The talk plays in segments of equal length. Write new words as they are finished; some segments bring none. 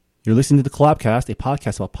You're listening to the Collabcast, a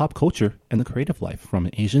podcast about pop culture and the creative life from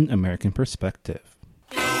an Asian American perspective.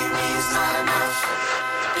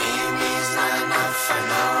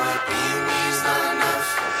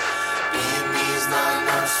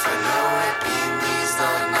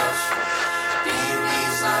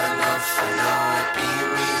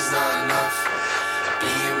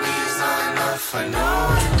 I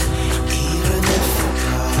know it. Even if I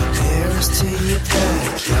got Paris to your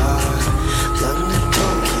backyard, London,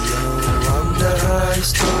 Tokyo, I'm the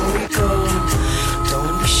highest story go.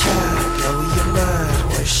 Don't be shy, blow your mind,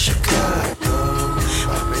 where's Chicago?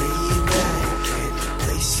 I'll bring you back, any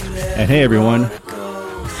place you ever And hey everyone, wanna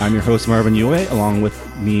go. I'm your host Marvin Yue. Along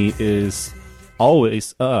with me is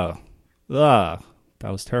always, that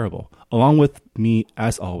was terrible. Along with me,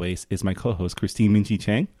 as always, is my co-host Christine Minchi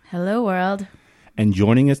Chang. Hello, world. And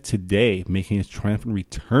joining us today, making his triumphant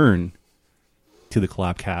return to the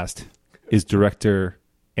Collabcast, is director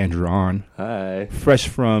Andrew Ahn. Hi. Fresh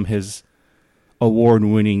from his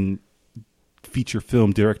award-winning feature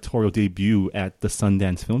film directorial debut at the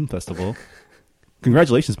Sundance Film Festival.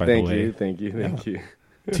 Congratulations, by the way. Thank you.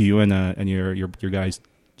 To you and your guys,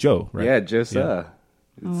 Joe, right? Yeah, Josa.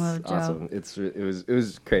 I love It's Joe. awesome. It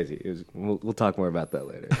was crazy. We'll talk more about that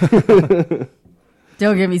later.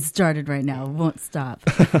 Don't get me started right now. It won't stop.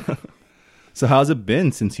 So how's it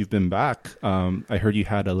been since you've been back? I heard you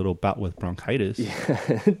had a little bout with bronchitis.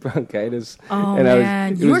 Bronchitis. Oh, And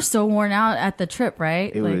man. You were was, so worn out at the trip,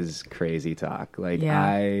 right? it Like, was crazy talk. Like Yeah.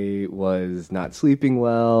 I was not sleeping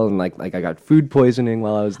well, and like I got food poisoning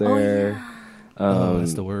while I was there. Oh,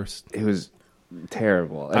 that's the worst. It was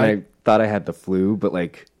terrible, and I thought I had the flu, but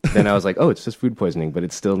like then I was like, oh, it's just food poisoning, but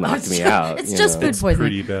it still knocked me out. It's you just know? food poisoning.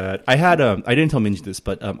 Pretty bad. I had I didn't tell Minji this,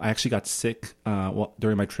 but I actually got sick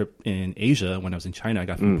during my trip in Asia when I was in China. I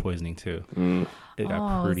got food poisoning too. It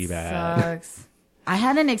got pretty it bad. Sucks. I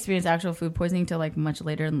hadn't experienced actual food poisoning till like much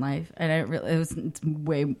later in life, and it's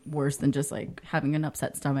way worse than just like having an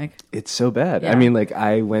upset stomach. It's so bad. Yeah. I mean, like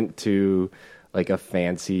I went to like a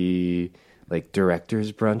fancy like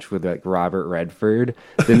director's brunch with like Robert Redford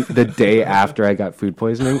the day after I got food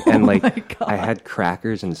poisoning, and like God. I had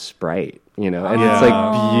crackers and Sprite, you know, and it's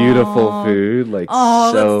like beautiful food, like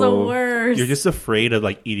Oh, so that's the worst. You're just afraid of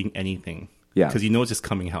like eating anything. Yeah. Because you know it's just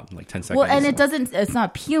coming out in like 10 seconds. Well, and it's not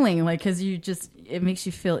appealing, like, because it makes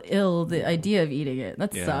you feel ill, the idea of eating it.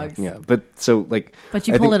 That Yeah. sucks. yeah. But so like, But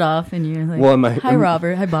you I pull think- it off, and you're like, Well, hi,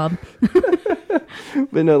 Robert. Hi, Bob.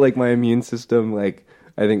 But no, like my immune system, like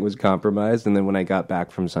I think was compromised, and then when I got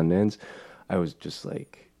back from Sundance, I was just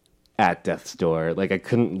like at death's door. Like I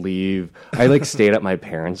couldn't leave. I like stayed at my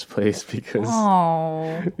parents' place because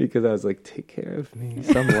Oh, because I was like, take care of me,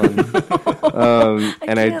 someone.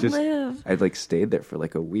 And I can't just live. I like stayed there for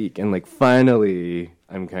like a week, and like finally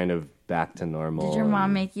I'm kind of back to normal. Did your mom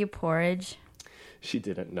and make you porridge? She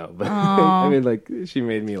didn't know, but I mean, like she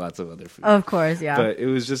made me lots of other food. Of course, yeah. But it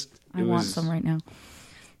was just. I want some right now.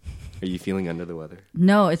 Are you feeling under the weather?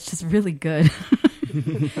 No, it's just really good.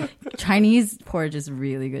 Chinese porridge is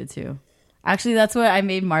really good too. Actually, that's what I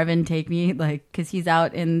made Marvin take me, like, because he's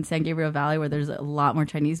out in San Gabriel Valley where there's a lot more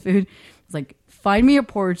Chinese food. It's like, find me a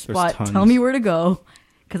porridge There's spot. tons. Tell me where to go.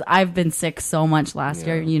 Because I've been sick so much last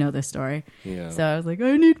Yeah. year. You know this story. Yeah. So I was like,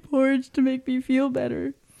 I need porridge to make me feel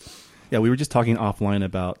better. Yeah, we were just talking offline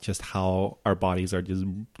about just how our bodies are just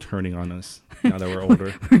turning on us now that we're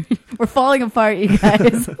older. We're falling apart, you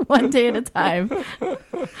guys, one day at a time.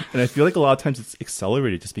 And I feel like a lot of times it's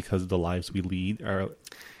accelerated just because the lives we lead are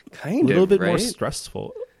Kind a little of, bit right? more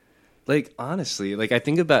stressful. Like honestly, like I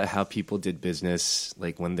think about how people did business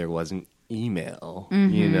like when there wasn't email,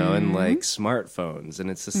 you know, and like smartphones, and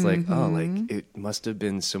it's just like, oh, like it must have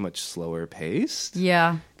been so much slower paced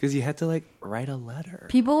Yeah. because you had to like write a letter.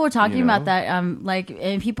 People were talking You know? about that, like,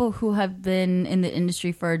 and people who have been in the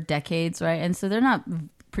industry for decades, right? And so they're not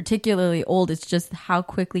particularly old. It's just how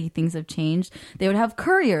quickly things have changed. They would have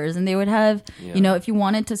couriers, and they would have, Yeah. you know, if you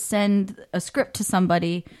wanted to send a script to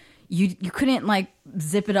somebody, you couldn't like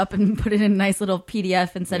zip it up and put it in a nice little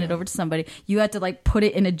PDF and send it over to somebody. You had to like put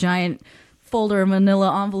it in a giant folder,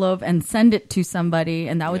 manila envelope, and send it to somebody,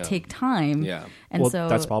 and that would Yeah. take time. Yeah. And Well, so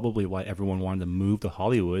that's probably why everyone wanted to move to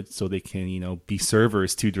Hollywood so they can, you know, be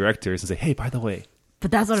servers to directors and say, hey, by the way, But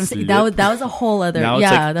that's what I'm saying. Slip. That was a whole other. Now it's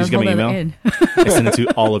yeah, like, that was did a you whole get my other. email? In. I send it to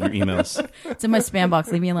all of your emails. It's in my spam box.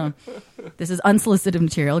 Leave me alone. This is unsolicited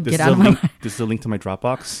material. This Get is out a of my link. life. This is a link to my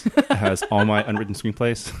Dropbox. It has all my unwritten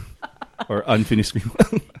screenplays or unfinished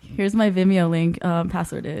screenplays. Here's my Vimeo link.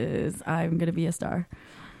 Password is I'm gonna be a star.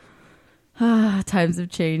 Times have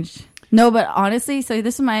changed. No, but honestly, so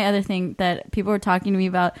this is my other thing that people were talking to me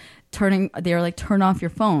about. They were like, turn off your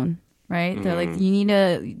phone. right? They're like, you need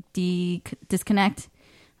to disconnect.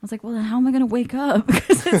 I was like, well, then how am I going to wake up?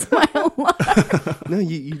 Because it's my alarm. No,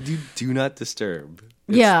 you do not disturb.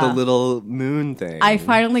 It's Yeah. the little moon thing. I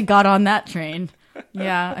finally got on that train.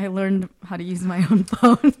 Yeah, I learned how to use my own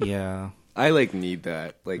phone. Yeah. I need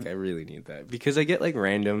that. Like, I really need that because I get like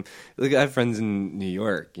random. Like, I have friends in New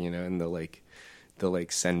York, and they'll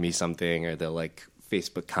send me something, or they'll like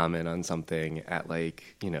Facebook comment on something at 9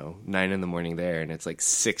 a.m. there, and it's like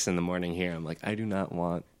 6 a.m. here. I'm like, I do not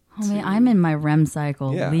want. Homie, I'm in my REM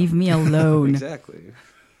cycle. Yeah. Leave me alone. Exactly.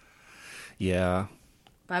 Yeah.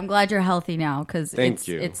 But I'm glad you're healthy now because Thank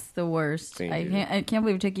you. it's the worst. Thank I you. can't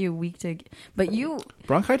believe it took you a week to. But you,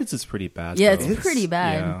 Bronchitis is pretty bad. yeah, though. it's pretty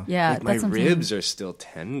bad. Yeah, Like, my that's what I'm saying. ribs are still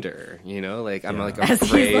tender. Like I'm like As he's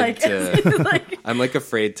afraid like- as he's to. like- I'm like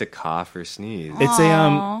afraid to cough or sneeze. It's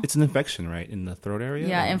Aw. it's an infection, right, in the throat area.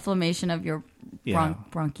 Yeah, inflammation of your Yeah.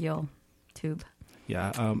 bronchial tube.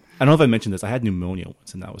 Yeah. I don't know if I mentioned this. I had pneumonia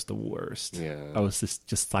once, and that was the worst. Yeah. I was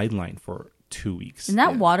just sidelined for 2 weeks. Isn't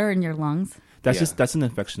that water in your lungs? That's an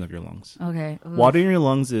infection of your lungs. Okay. Ooh. Water in your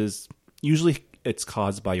lungs is usually it's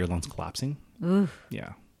caused by your lungs collapsing. Ooh.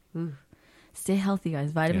 Yeah. Stay healthy,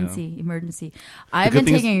 guys. Vitamin Yeah. C, emergency. I've good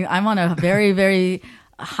been thing is- I'm on a very, very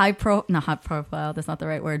not high profile. That's not the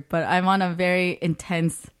right word, but I'm on a very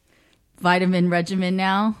intense vitamin regimen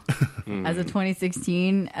now as of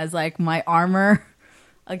 2016 as like my armor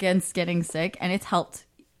against getting sick. And it's helped.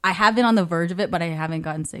 I have been on the verge of it, but I haven't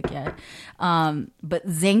gotten sick yet. But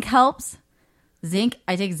zinc helps.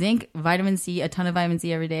 I take zinc, vitamin C, a ton of vitamin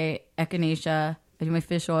C every day, echinacea. I do my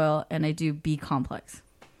fish oil, and I do B complex.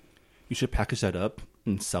 You should package that up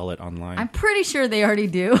and sell it online. I'm pretty sure they already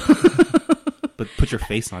do. But put your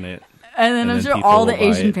face on it. And then And I'm then sure people all the will buy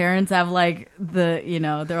Asian it. parents have like they're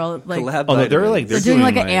all like Collab Oh no, they're vitamins. like they're doing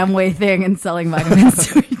like an Amway thing and selling vitamins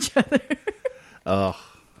to each other.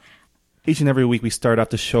 Each and every week we start off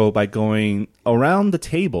the show by going around the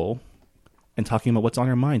table and talking about what's on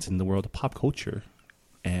our minds in the world of pop culture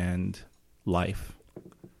and life.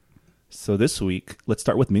 So this week, let's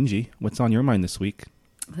start with Minji. What's on your mind this week?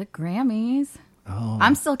 The Grammys. Oh,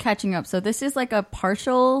 I'm still catching up, so this is like a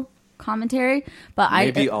partial commentary, but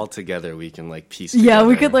Maybe all together we can like piece. yeah,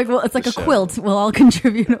 we together could it's like the a show. quilt. We'll all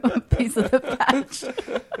contribute a piece of the patch.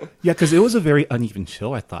 yeah, because it was a very uneven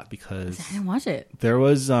show, I thought, because I didn't watch it. there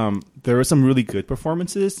was some really good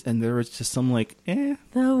performances and there was just some like The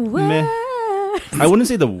Meh. worst. I wouldn't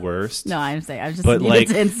say the worst. No, I'm saying I just But, needed like-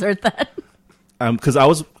 to insert that. Because I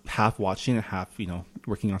was half watching and half,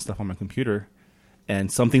 working on stuff on my computer.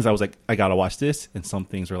 And some things I was like, I gotta watch this, and some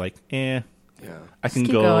things were like, Yeah. I can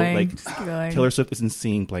keep go going, like just keep going. Taylor Swift isn't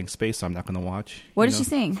singing Blank Space, so I'm not gonna watch. What you did know? she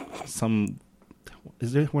sing? Some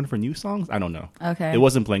is there one of her new songs? I don't know. Okay. It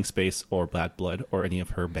wasn't Blank Space or Bad Blood or any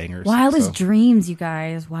of her bangers. Wildest so- Dreams, you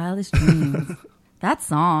guys. Wildest Dreams. That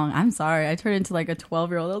song, I'm sorry. I turned into like a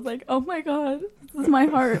 12-year-old. I was like, oh my God, this is my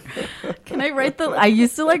heart. Can I write I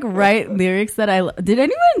used to like write lyrics that did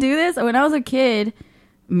anyone do this? When I was a kid,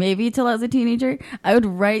 maybe till I was a teenager, I would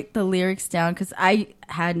write the lyrics down because I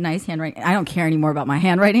had nice handwriting. I don't care anymore about my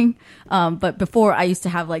handwriting. But before I used to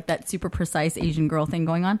have like that super precise Asian girl thing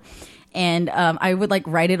going on. And I would like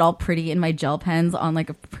write it all pretty in my gel pens on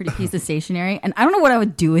like a pretty piece of stationery. And I don't know what I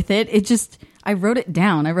would do with it. I wrote it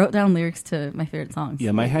down. I wrote down lyrics to my favorite songs.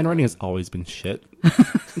 Yeah, my handwriting has always been shit.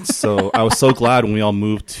 So I was so glad when we all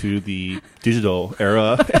moved to the digital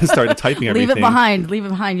era and started typing everything. Leave it behind. Leave it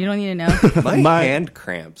behind. You don't need to know. My hand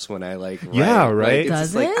cramps when I like write. Yeah, Like, right? it's Does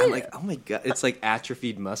just like it? I'm like, oh my God, it's like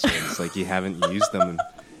atrophied muscles. Like you haven't used them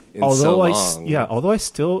in Although so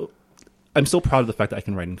long. I'm still proud of the fact that I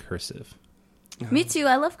can write in cursive. Me too.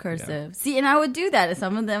 I love cursive. See, and I would do that.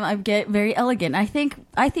 Some of them I get very elegant. I think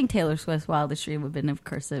Taylor Swift's Wildest Dream would have been of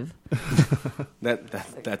cursive.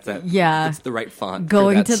 That's that. Yeah. It's the right font. for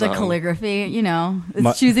Going that to the song. calligraphy, it's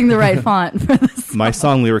My- choosing the right font for this. My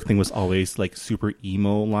song lyric thing was always like super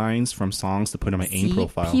emo lines from songs to put on my AIM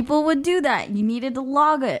profile. People would do that. You needed to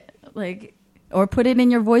log it, or put it in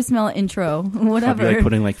your voicemail intro, I'd whatever. be like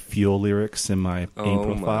putting like fuel lyrics in my AIM Oh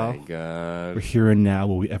profile. my God. We're here and now.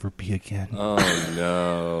 Will we ever be again? Oh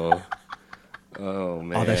no. Oh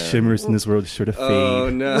man. All that shimmers in this world is sure to fade Oh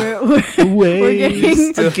no. away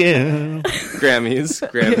getting- again. Grammys.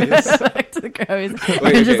 Back to the Grammys.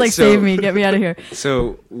 Wait, I'm just okay, like, so- save me, get me out of here.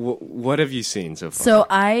 So what have you seen so far? So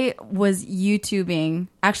I was YouTubing.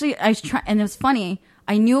 Actually, I was trying, and it was funny.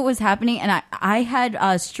 I knew it was happening, and I had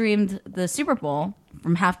streamed the Super Bowl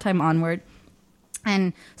from halftime onward,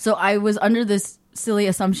 and so I was under this silly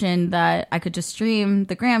assumption that I could just stream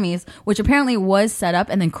the Grammys, which apparently was set up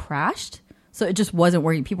and then crashed So it just wasn't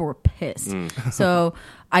working. People were pissed. So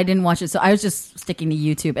I didn't watch it. So I was just sticking to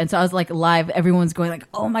YouTube. And so I was like live. Everyone's going like,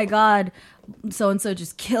 oh my God, so-and-so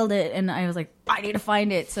just killed it. And I was like, I need to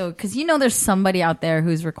find it. So, because there's somebody out there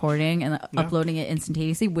who's recording and uploading it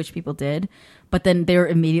instantaneously, which people did. But then they were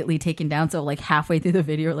immediately taken down. So like halfway through the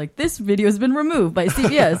video, like this video has been removed by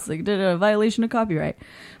CBS. Like did a violation of copyright.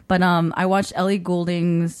 But I watched Ellie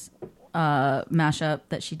Goulding's mashup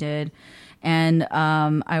that she did. And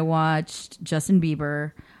I watched Justin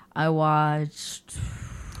Bieber. I watched...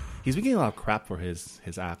 He's been getting a lot of crap for his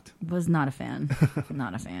act. Was not a fan.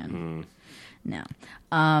 Not a fan. No.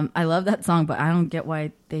 I love that song, but I don't get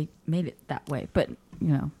why they made it that way. But,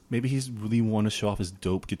 Maybe he's really want to show off his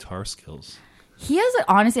dope guitar skills. He has,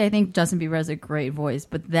 honestly, I think Justin Bieber has a great voice.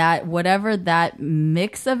 But whatever that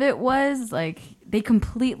mix of it was, like, they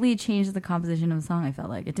completely changed the composition of the song, I felt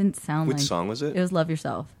like. It didn't sound like... Which song was it? It was Love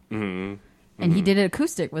Yourself. Mm-hmm. And he did it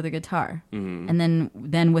acoustic with a guitar, and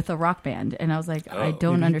then with a rock band. And I was like, I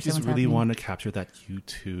don't Maybe understand you just what's really happening. want to capture that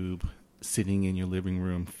YouTube sitting in your living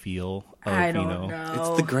room feel of, I don't know.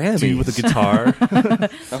 It's the Grammys. dude with a guitar.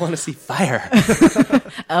 I want to see fire.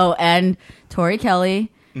 Oh, and Tori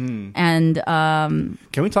Kelly and Can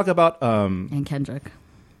we talk about and Kendrick,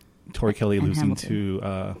 Tori Kelly And losing Hamilton.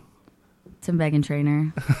 to to Meghan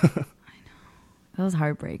Trainor. I know. That was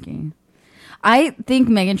heartbreaking. I think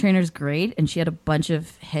Meghan Trainor's great, and she had a bunch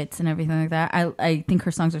of hits and everything like that. I think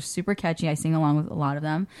her songs are super catchy. I sing along with a lot of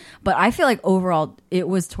them. But I feel like overall, it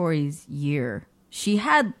was Tori's year. She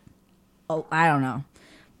had, I don't know.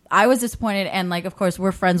 I was disappointed, and like, of course,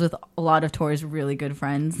 we're friends with a lot of Tori's really good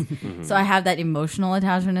friends. So I have that emotional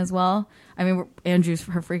attachment as well. I mean, Andrew's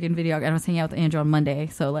her freaking video. I was hanging out with Andrew on Monday.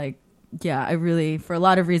 So like, yeah, I really, for a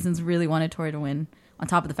lot of reasons, really wanted Tori to win, on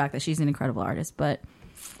top of the fact that she's an incredible artist. But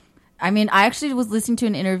I mean, I actually was listening to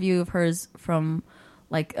an interview of hers from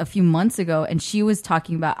like a few months ago, and she was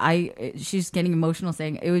talking about she's getting emotional,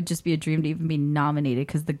 saying it would just be a dream to even be nominated,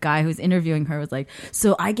 because the guy who's interviewing her was like,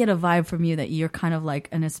 so I get a vibe from you that you're kind of like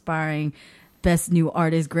an aspiring Best New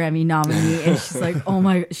Artist Grammy nominee. And she's like, oh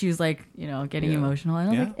my, she was like, getting emotional, and I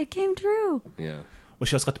was Yeah. like, it came true. Yeah. well,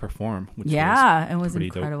 she also got to perform. Which Yeah, it was pretty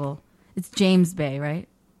dope. incredible. It's James Bay, right?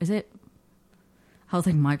 Is it? I was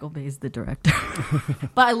like, Michael Bay's the director.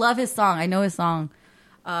 But I love his song. I know his song,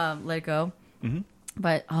 Let It Go. Mm-hmm.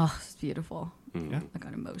 But, oh, it's beautiful. Yeah. I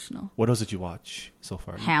got emotional. What else did you watch so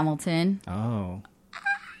far? Hamilton. Oh,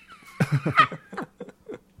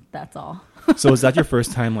 That's all. so is that your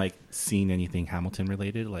first time like seeing anything Hamilton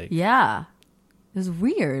related? Like, Yeah. It was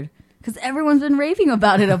weird. Because everyone's been raving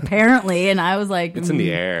about it, apparently. And I was like... It's in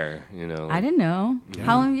the air, you know. I didn't know.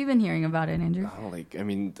 How long have you been hearing about it, Andrew? I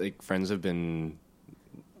mean, friends have been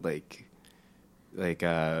like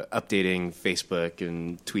updating Facebook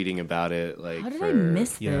and tweeting about it How did for I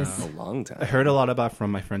miss Yeah. this? a long time. I heard a lot about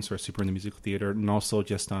from my friends who are super in the musical theater, and also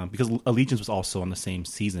just because Allegiance was also on the same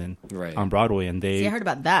season Right. on Broadway, and See, I heard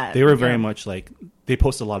about that. they were very Yeah. much like they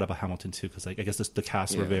posted a lot about Hamilton too, because like I guess the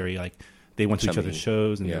cast were Yeah. very like they went to each Chummy. other's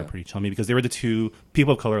shows and they Yeah. were pretty chummy because they were the two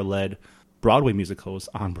people of color led Broadway musicals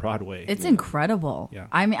on Broadway. It's incredible. Yeah.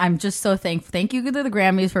 I mean, I'm just so thankful. Thank you to the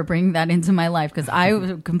Grammys for bringing that into my life, because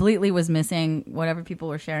I completely was missing whatever people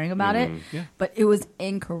were sharing about it. Yeah. But it was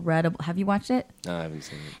incredible. Have you watched it? No, I haven't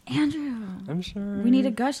seen it. Andrew, I'm sure. we need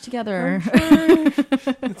to gush together.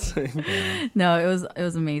 No, it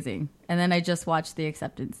was amazing. And then I just watched the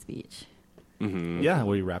acceptance speech. Yeah,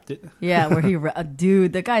 where you wrapped it. Yeah, where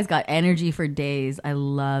dude, the guy's got energy for days. I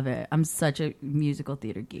love it. I'm such a musical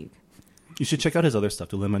theater geek. You should check out his other stuff.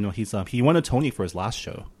 To let him know he won a Tony for his last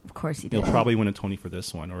show. Of course he He'll did. probably win a Tony for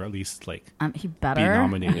this one, or at least like He be better.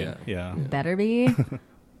 nominated. Yeah. Better be.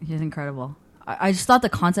 He's incredible. I just thought the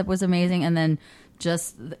concept was amazing, and then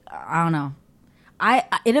just I don't know.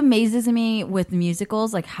 It amazes me with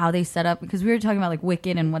musicals, like how they set up, because we were talking about like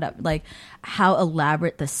Wicked and what, like how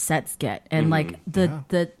elaborate the sets get, and like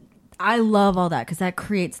the I love all that, because that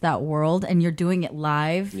creates that world, and you're doing it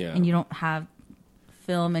live, Yeah. and you don't have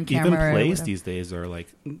film and Even camera. or plays whatever. these days are like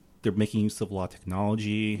they're making use of a lot of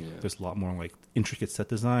technology. There's a lot more like intricate set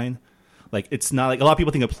design. Like it's not like a lot of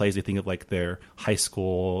people think of plays, they think of like their high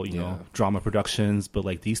school, you know, drama productions, but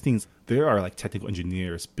like these things, there are like technical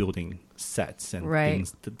engineers building sets and Right.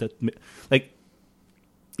 things that like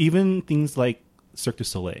even things like Cirque du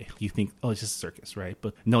Soleil. You think, oh, it's just a circus, right?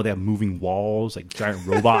 But no, they have moving walls, like giant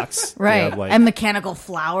robots, They Right, have, like, and mechanical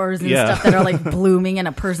flowers and Yeah. stuff that are like blooming, and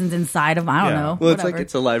a person's inside of. I don't Yeah. know. Well, it's whatever. like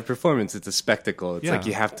it's a live performance. It's a spectacle. It's Yeah. like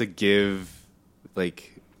you have to give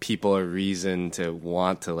like people a reason to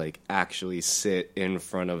want to like actually sit in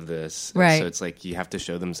front of this. Right. So it's like you have to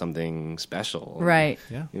show them something special. Right.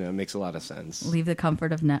 Yeah. You know, it makes a lot of sense. Leave the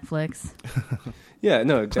comfort of Netflix. Yeah,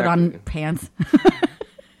 no, Put exactly. on pants.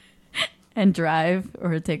 And drive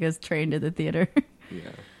or take a train to the theater.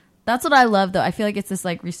 Yeah. That's what I love, though. I feel like it's this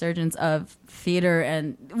like resurgence of theater,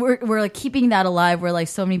 and we're like keeping that alive. Where like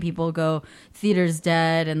so many people go, theater's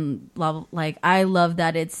dead, and blah, blah. Like I love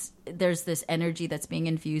that there's this energy that's being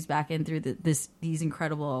infused back in through these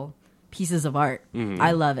incredible pieces of art.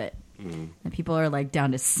 I love it, and people are like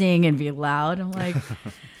down to sing and be loud. I'm like,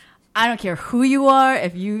 I don't care who you are.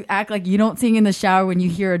 If you act like you don't sing in the shower when you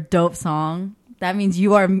hear a dope song, that means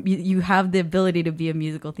you have the ability to be a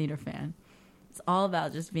musical theater fan. It's all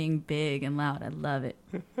about just being big and loud. I love it.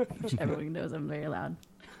 Which everyone knows I'm very loud.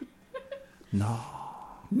 No,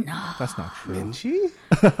 that's not true. Minji?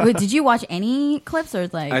 Wait, did you watch any clips or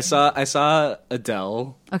like? I saw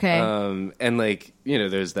Adele. Okay. And like, you know,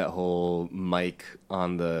 there's that whole mic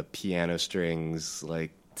on the piano strings,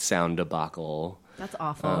 like sound debacle. That's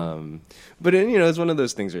awful. But you know, it's one of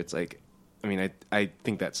those things where it's like, I mean, I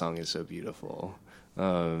think that song is so beautiful.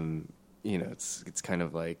 You know, it's kind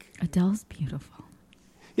of like, Adele's beautiful.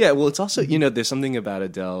 yeah. Well, it's also, you know, there's something about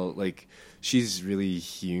Adele, like she's really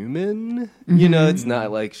human. You know, it's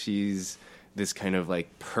not like she's this kind of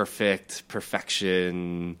like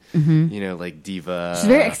perfection. You know, like diva. She's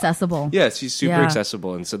very accessible. Yeah, she's super Yeah.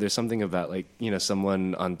 accessible, and so there's something about like, you know,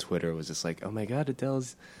 someone on Twitter was just like, oh my god,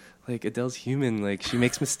 Adele's human, like she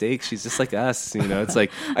makes mistakes, she's just like us, you know. It's like,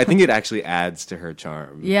 I think it actually adds to her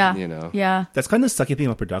charm. Yeah. You know. Yeah. That's kind of the sucky thing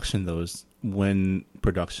about production, though, is when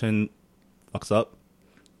production fucks up,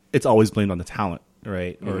 it's always blamed on the talent,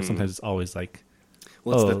 right? Or sometimes it's always like,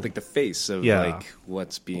 Well, it's Oh. like the face of Yeah. like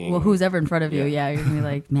what's being. Well, who's ever in front of you? Yeah. Yeah, you're gonna be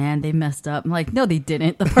like, man, they messed up. I'm like, no, they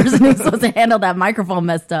didn't. The person who's supposed to handle that microphone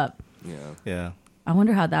messed up. Yeah. yeah, I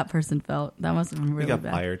wonder how that person felt. That must have been he really got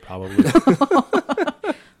bad. fired probably.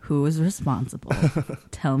 Who was responsible?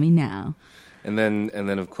 Tell me now. And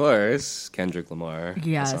then of course Kendrick Lamar.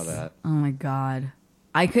 Yes. I saw that. Oh my god.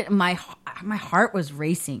 I could. My heart was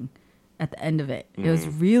racing at the end of it. It was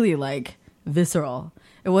really like visceral.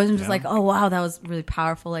 It wasn't just Yeah. like, oh wow, that was really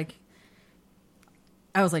powerful. Like,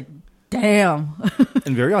 I was like, damn.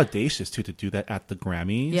 And very audacious too to do that at the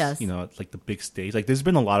Grammys. Yes. You know, it's like the big stage. Like there's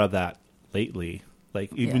been a lot of that lately.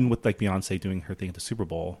 Like even Yeah. with like Beyonce doing her thing at the Super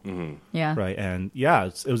Bowl, Yeah. right? And yeah,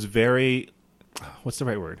 it was very. What's the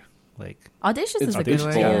right word? Like, Audacious is a Audacious,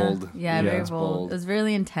 good word. bold. Yeah, Yeah, very it's bold. bold. It was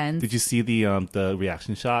really intense. did you see the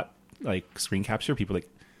reaction shot, like screen capture? People like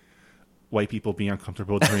white people being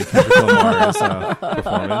uncomfortable during Kendrick Lamar's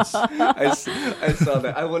performance. I saw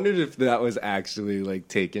that. I wondered if that was actually like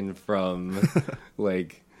taken from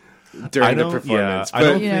like during the performance. I but-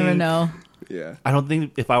 don't You never think- know. Yeah. I don't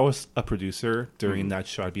think if I was a producer during that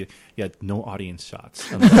shot, I'd be no audience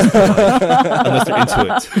shots unless they're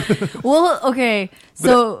into it. Well, okay.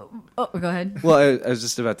 So, go ahead. Well, I was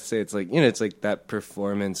just about to say, it's like, you know, it's like that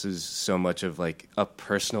performance is so much of like a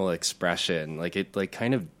personal expression. Like it like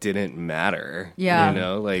kind of didn't matter. Yeah. You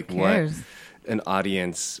know, like Who what cares? an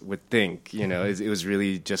audience would think, you know, it was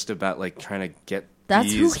really just about like trying to get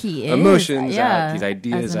That's who these he is. emotions Yeah, out, these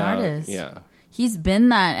ideas as an out. artist. Yeah. He's been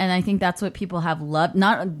that, and I think that's what people have loved.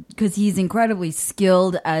 Not because he's incredibly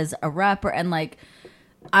skilled as a rapper, and like,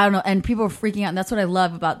 I don't know, and people are freaking out. And that's what I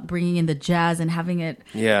love about bringing in the jazz and having it.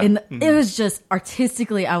 Yeah. It was just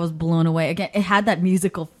artistically, I was blown away. Again, it had that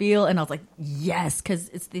musical feel, and I was like, yes, because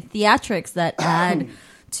it's the theatrics that add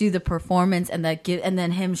to the performance, and that give, and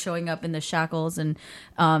then him showing up in the shackles, and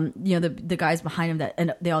you know, the guys behind him that,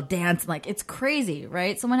 and they all dance, and like, it's crazy,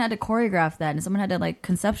 right? Someone had to choreograph that, and someone had to like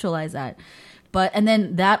conceptualize that. But, and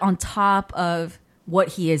then that on top of what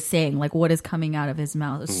he is saying, like what is coming out of his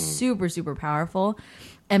mouth, is super, super powerful.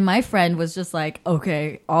 And my friend was just like,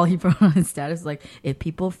 okay, all he put on his status was like, if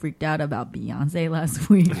people freaked out about Beyonce last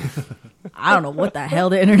week, I don't know what the hell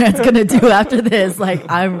the internet's going to do after this. Like,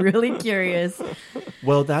 I'm really curious.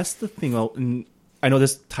 Well, that's the thing. Well, and I know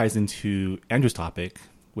this ties into Andrew's topic,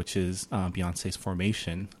 which is Beyonce's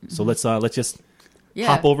Formation. So let's just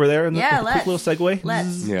hop over there and Yeah, a quick little segue.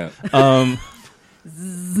 Let's. Yeah.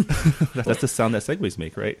 That's the sound that segues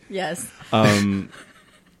make, right? Yes.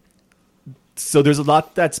 So there's a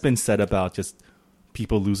lot that's been said about just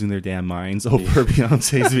people losing their damn minds over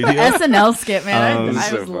Beyonce's video. SNL skit, man. I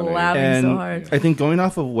so was funny. laughing And so hard. I think going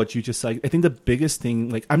off of what you just said, I think the biggest thing,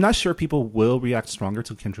 like, I'm not sure people will react stronger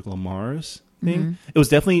to Kendrick Lamar's thing. It was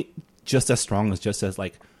definitely just as strong as just as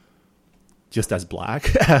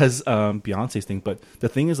black as Beyonce's thing. But the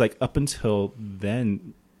thing is, like, up until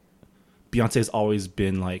then, Beyonce has always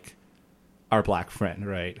been like our black friend,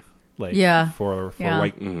 right? Like Yeah. for Yeah.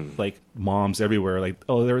 white like moms everywhere, like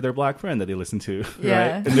they're their black friend that they listen to, Yeah.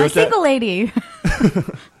 right? And My there's that, single lady.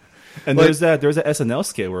 and there's that SNL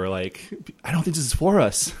skit where like I don't think this is for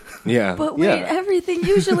us. Yeah. But wait, yeah. everything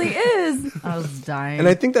usually is. I was dying. And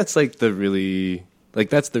I think that's like the really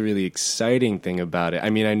exciting thing about it. I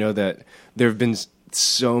mean, I know that there's been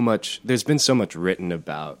so much written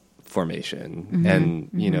about formation and,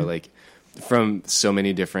 you know, like from so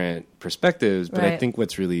many different perspectives. But I Right. think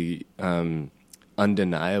what's really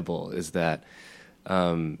undeniable is that, you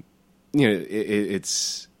know,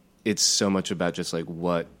 it's so much about just like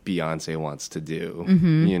what Beyonce wants to do,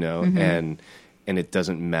 you know, and it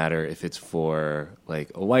doesn't matter if it's for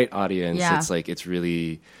like a white audience. Yeah. It's like, it's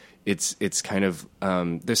really, it's kind of,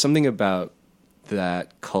 there's something about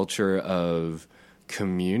that culture of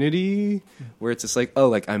community where it's just like, oh,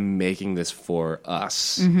 like I'm making this for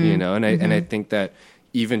us, you know? And I think that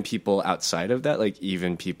even people outside of that, like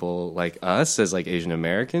even people like us as like Asian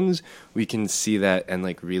Americans, we can see that and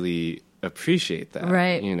like really appreciate that,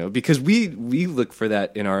 Right. you know, because we look for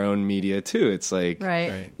that in our own media too. It's like,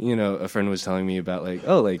 right. you know, a friend was telling me about like,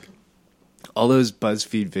 oh, like all those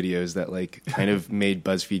BuzzFeed videos that like kind of made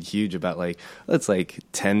BuzzFeed huge about like, it's like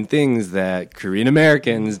 10 things that Korean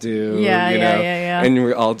Americans do, Yeah, you yeah, know? yeah. And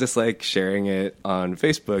we're all just like sharing it on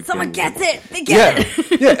Facebook. Someone and- gets it. They get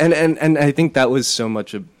it. yeah, and I think that was so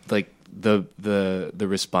much of like the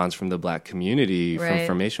response from the black community from Right.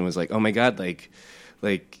 Formation was like, oh my God, like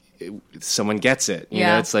someone gets it. You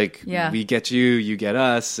Yeah. know, it's like Yeah. we get you, you get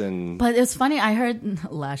us, and But it's funny. I heard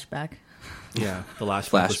lashback, Yeah, the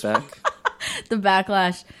last one was- flashback. the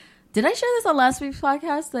backlash. Did I share this on last week's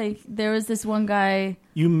podcast? Like there was this one guy.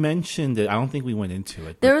 You mentioned it. I don't think we went into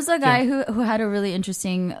it. There was a guy who had a really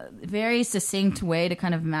interesting, very succinct way to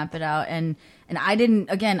kind of map it out, and I didn't.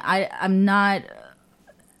 Again, I'm not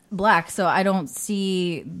black, so I don't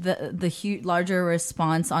see the huge larger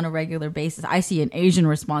response on a regular basis. I see an Asian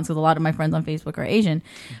response because a lot of my friends on Facebook are Asian,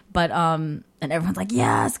 but and everyone's like,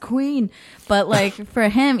 yes, queen. But like for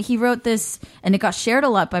him, he wrote this and it got shared a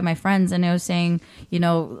lot by my friends, and it was saying, you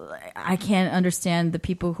know, I can't understand the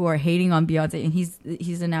people who are hating on Beyonce, and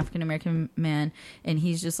he's an African American man, and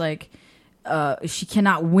he's just like, she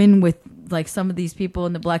cannot win with like some of these people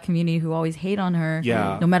in the black community who always hate on her,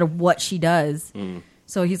 Yeah. no matter what she does.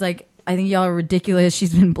 So he's like, I think y'all are ridiculous.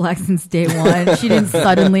 She's been black since day one. She didn't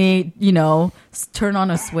suddenly, you know, turn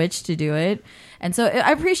on a switch to do it. And so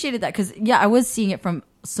I appreciated that because, yeah, I was seeing it from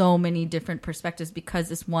so many different perspectives because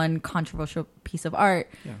this one controversial piece of art,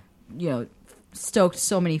 you know, stoked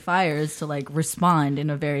so many fires to like respond in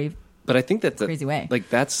a very But I think that crazy way. like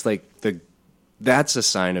that's like that's a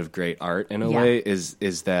sign of great art in a Yeah. way is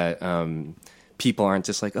that people aren't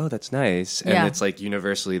just like, oh, that's nice, and Yeah. it's like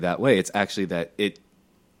universally that way. It's actually that it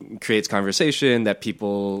creates conversation, that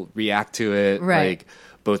people react to it, Right. like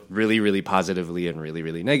both really, really positively and really,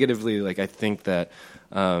 really negatively. Like I think that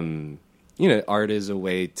you know, art is a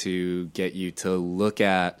way to get you to look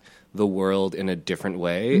at the world in a different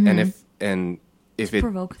way, and if it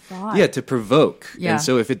provoke thought. yeah, to provoke. Yeah. And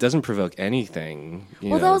so if it doesn't provoke anything, you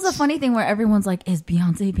Well, know, that was the it's- funny thing where everyone's like, is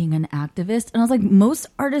Beyonce being an activist? And I was like, most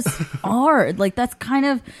artists are. Like, that's kind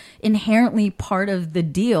of inherently part of the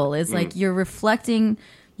deal. Is like you're reflecting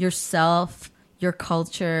yourself, your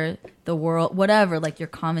culture, the world, whatever, like your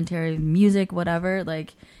commentary, music, whatever.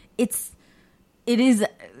 Like, it is.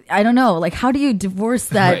 I don't know. Like, how do you divorce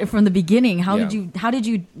that Right. from the beginning? How Yeah. did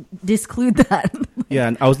you disclude that? Yeah,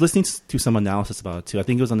 and I was listening to some analysis about it too. I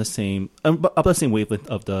think it was on the same up the same wavelength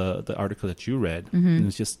of the article that you read. And it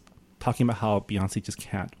was just talking about how Beyonce just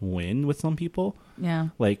can't win with some people. Yeah.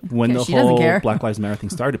 Like when Okay, the she doesn't whole care. Black Lives Matter thing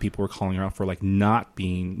started, people were calling her out for like not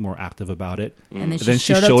being more active about it. And then But then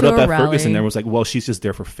she showed showed up up to a at rally. Ferguson and there was like, well, she's just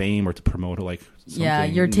there for fame or to promote like something. Yeah,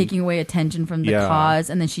 you're taking away attention from the Yeah. cause,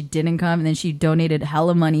 and then she didn't come, and then she donated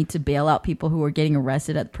hella money to bail out people who were getting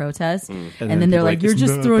arrested at the protests, and then then they're people like, like, "You're "It's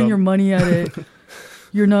just not throwing dumb." your money at it.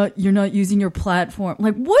 You're not using your platform.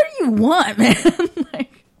 Like, what do you want, man?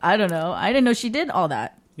 Like, I don't know. I didn't know she did all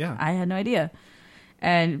that. Yeah. I had no idea.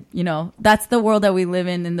 And, you know, that's the world that we live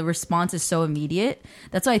in, and the response is so immediate.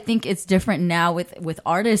 That's why I think it's different now with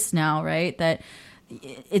artists now, right? That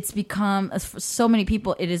it's become, for so many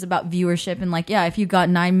people, it is about viewership. And like, yeah, if you got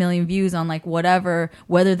 9 million views on like whatever,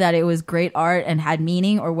 whether that it was great art and had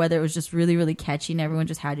meaning, or whether it was just really, really catchy and everyone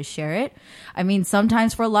just had to share it. I mean,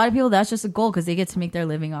 sometimes for a lot of people, that's just a goal because they get to make their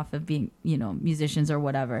living off of being, you know, musicians or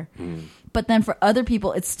whatever. But then for other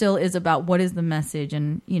people, it still is about what is the message,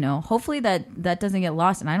 and you know, hopefully that doesn't get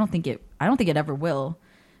lost. And I don't think it ever will,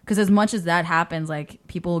 Because as much as that happens, like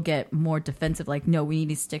people get more defensive. Like, no, we need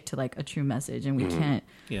to stick to like a true message, and we can't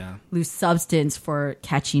Yeah. lose substance for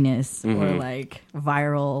catchiness or like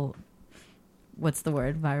viral. What's the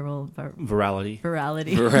word? Virality. Virality.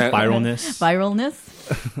 Viralness. Viralness.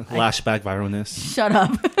 Flashback viralness. Shut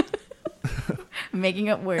up. Making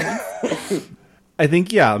up words. I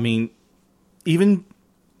think, yeah, I mean, even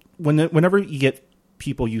whenever you get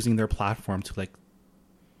people using their platform to like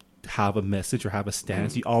have a message or have a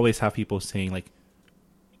stance, you always have people saying like,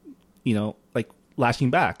 you know, like lashing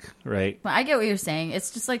back, right? But I get what you're saying.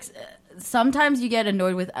 It's just like sometimes you get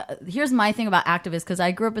annoyed with. Here's my thing about activists, because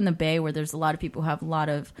I grew up in the Bay where there's a lot of people who have a lot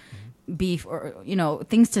of beef or, you know,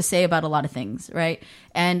 things to say about a lot of things, right?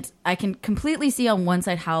 And I can completely see on one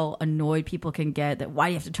side how annoyed people can get that why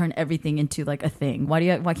do you have to turn everything into like a thing? Why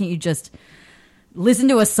can't you just listen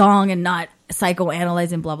to a song and not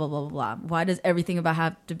psychoanalyze and blah blah blah blah blah? Why does everything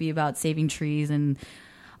have to be about saving trees? And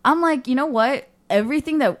I'm like, you know what?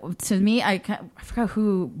 Everything that to me, I forgot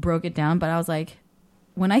who broke it down, but I was like,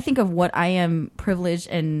 when I think of what I am privileged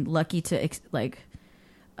and lucky to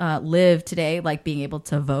live today, like being able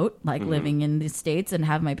to vote, like living in the States and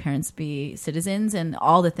have my parents be citizens and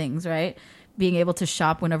all the things, right? Being able to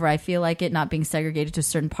shop whenever I feel like it, not being segregated to a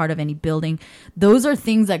certain part of any building. Those are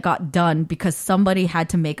things that got done because somebody had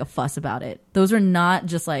to make a fuss about it. Those are not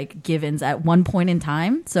just like givens at one point in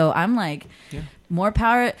time. So I'm like, more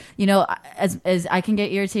power, you know, as I can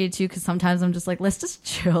get irritated too, because sometimes I'm just like, let's just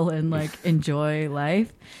chill and like enjoy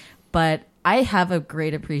life. But I have a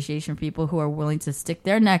great appreciation for people who are willing to stick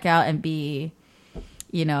their neck out and be,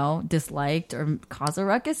 you know, disliked or cause a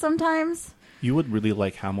ruckus sometimes. You would really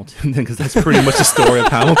like Hamilton then, because that's pretty much the story of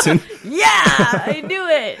Hamilton. Yeah, I knew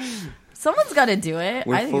it. Someone's got to do it.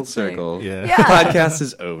 We're I think full it's like- circle. Yeah. Yeah. Podcast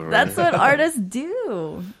is over. That's what artists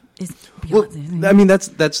do. Well, I mean, that's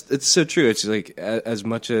it's so true. It's like as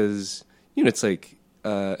much as, you know, it's like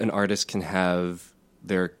an artist can have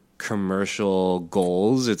their commercial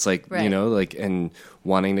goals. It's like, Right. you know, like, and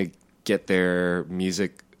wanting to get their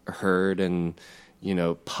music heard and, you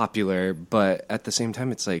know, popular. But at the same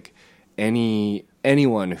time, it's like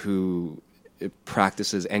anyone who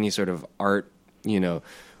practices any sort of art, you know,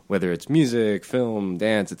 whether it's music, film,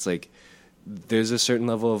 dance, it's like there's a certain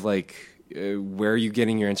level of like, where are you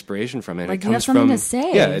getting your inspiration from? And Like, it you have comes something from to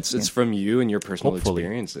say. Yeah, it's from you and your personal Hopefully.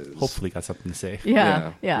 experiences. Hopefully got something to say.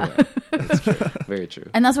 Yeah. That's true. Very true.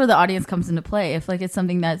 And that's where the audience comes into play. If like it's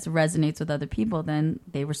something that resonates with other people, then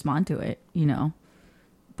they respond to it, you know.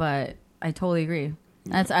 But I totally agree.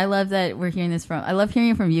 I love that we're hearing this from. I love hearing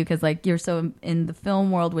it from you because like you're so in the film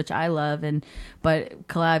world, which I love, but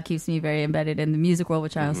collab keeps me very embedded in the music world,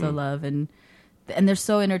 which I also love, and they're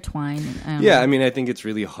so intertwined. I mean, I think it's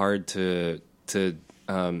really hard to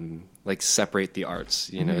like separate the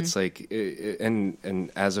arts. You know, it's like,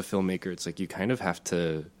 and as a filmmaker, it's like you kind of have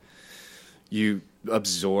to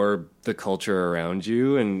absorb the culture around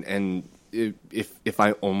you, and if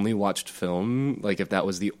I only watched film, like if that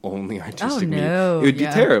was the only artistic medium, it would be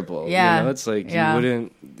terrible. Yeah. You know, it's like you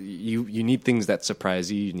wouldn't. You need things that surprise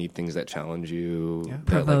you. You need things that challenge you, that,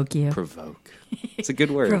 Provoke you. Provoke. It's a good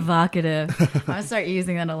word. Provocative. I'm gonna start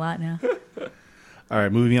using that a lot now. All right,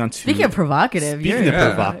 moving on to Speaking of provocative, Speaking of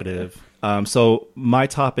provocative, so my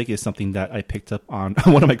topic is something that I picked up on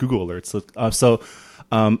one of my Google alerts.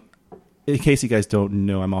 In case you guys don't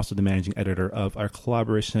know, I'm also the managing editor of our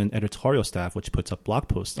Collaboration editorial staff, which puts up blog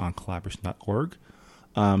posts on collaboration.org.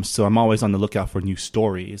 So I'm always on the lookout for new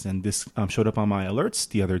stories, and this showed up on my alerts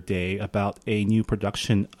the other day about a new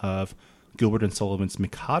production of Gilbert and Sullivan's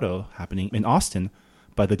Mikado happening in Austin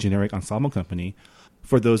by the Generic Ensemble Company.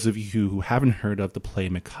 For those of you who haven't heard of the play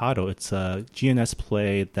Mikado, it's a GNS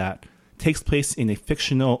play that takes place in a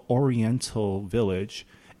fictional Oriental village,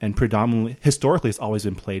 and predominantly, historically, it's always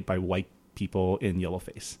been played by white people in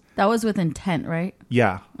yellowface. That was with intent, right?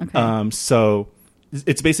 Yeah. Okay. So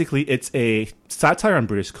it's basically, it's a satire on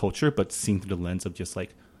British culture, but seen through the lens of just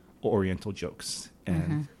like Oriental jokes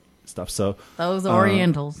and stuff. So Those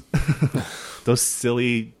Orientals. those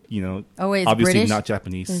silly, you know, Oh wait, it's obviously British? not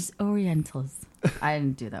Japanese. There's Orientals. I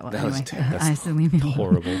didn't do that one. That was Anyway, terrible. I still leave me alone.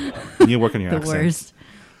 Horrible. You need to work on your The accents.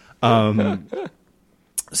 worst.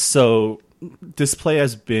 So this play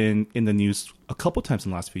has been in the news a couple times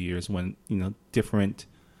in the last few years when, you know, different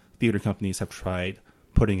theater companies have tried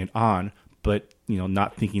putting it on, but, you know,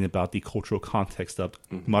 not thinking about the cultural context of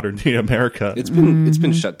modern day America. It's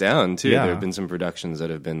been shut down too. Yeah. There have been some productions that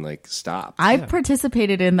have been like stopped. I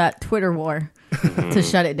participated in that Twitter war to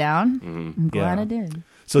shut it down. I'm glad Yeah. I did.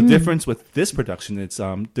 So difference with this production, it's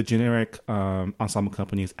the Generic Ensemble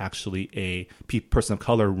Company is actually a person of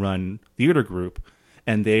color run theater group,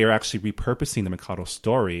 and they are actually repurposing the Mikado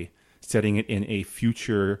story, setting it in a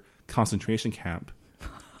future concentration camp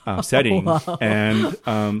setting, and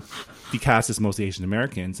the cast is mostly Asian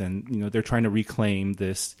Americans, and they're trying to reclaim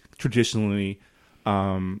this traditionally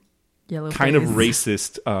Yellow kind of face.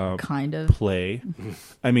 racist Kind of. play.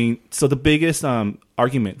 I mean, so the biggest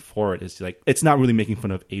argument for it is like it's not really making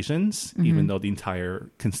fun of Asians, even though the entire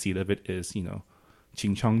conceit of it is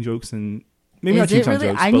ching chong jokes and maybe Is not ching it chong really?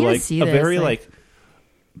 jokes, I but need to like see a this, very like- like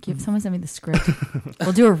Give someone send me the script.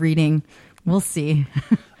 We'll do a reading. We'll see.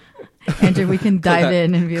 Andrew, we can dive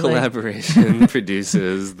in and be like, Collaboration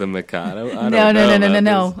produces the Mikado. I don't no, know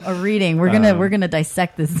no. about A reading. We're gonna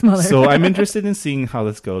dissect this mother. So I'm interested in seeing how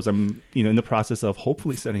this goes. I'm, in the process of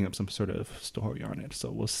hopefully setting up some sort of story on it. So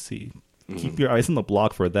we'll see. Keep your eyes on the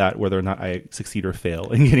blog for that, whether or not I succeed or fail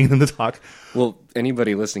in getting them to talk. this. Well,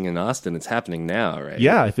 anybody listening in Austin, it's happening now, right?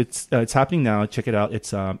 Yeah, if it's happening now, check it out.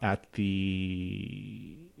 It's at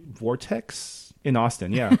the Vortex in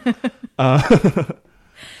Austin. Yeah.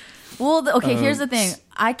 Well, okay, here's the thing.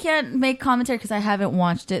 I can't make commentary because I haven't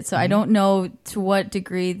watched it, so I don't know to what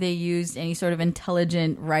degree they used any sort of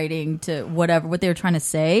intelligent writing to what they were trying to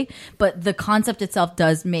say. But the concept itself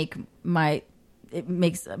does make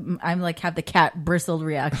I'm like have the cat bristled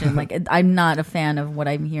reaction. Like I'm not a fan of what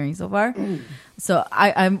I'm hearing so far. So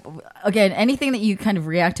I'm again, anything that you kind of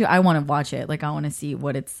react to, I want to watch it. Like I want to see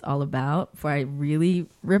what it's all about before I really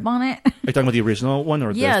rip on it. Are you talking about the original one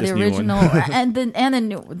or Yeah, this the new one? original and the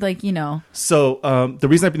new, like So the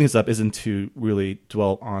reason I bring this up isn't to really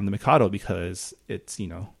dwell on the Mikado because it's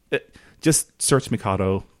just search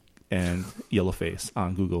Mikado and Yellowface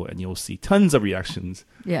on Google and you'll see tons of reactions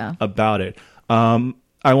Yeah. about it.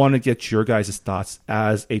 I want to get your guys' thoughts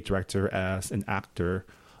as a director, as an actor,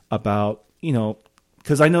 about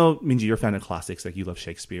because I know Minji, you're a fan of classics, like you love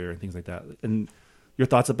Shakespeare and things like that, and your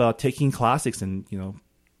thoughts about taking classics and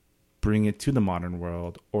bring it to the modern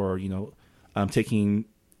world, or taking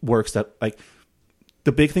works that like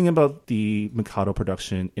the big thing about the Mikado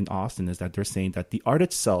production in Austin is that they're saying that the art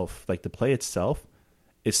itself, like the play itself,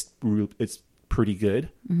 it's pretty good.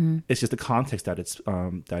 Mm-hmm. It's just the context that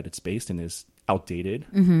it's based in is outdated,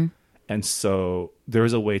 and so there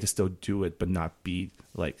is a way to still do it, but not be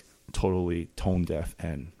like totally tone deaf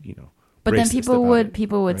and But then racist people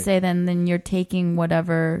about would right? say then you're taking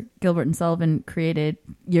whatever Gilbert and Sullivan created.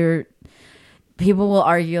 People will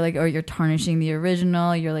argue like, oh, you're tarnishing the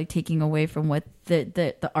original. You're like taking away from what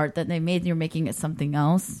the art that they made. You're making it something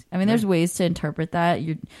else. I mean, there's ways to interpret that.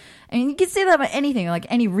 You can say that about anything, like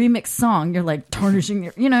any remix song. You're like tarnishing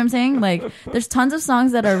your, you know what I'm saying? Like, there's tons of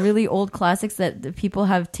songs that are really old classics that the people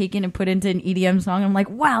have taken and put into an EDM song. I'm like,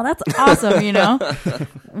 wow, that's awesome.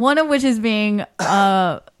 One of which is being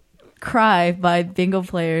Cry by Bingo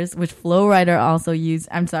Players, which Flow Rider also used.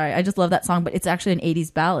 I'm sorry, I just love that song, but it's actually an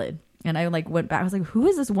 80s ballad. And I like went back, I was like, who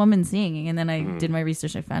is this woman singing? And then I did my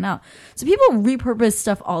research, I found out. So people repurpose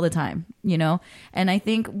stuff all the time, And I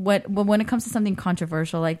think when it comes to something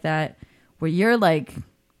controversial like that, where you're like,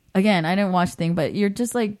 again, I didn't watch the thing, but you're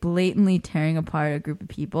just like blatantly tearing apart a group of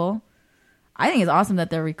people. I think it's awesome that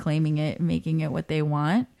they're reclaiming it, making it what they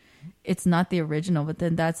want. It's not the original, but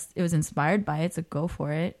then it was inspired by it, so go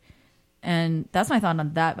for it. And that's my thought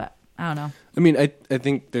on that, but I don't know. I mean, I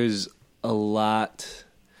think there's a lot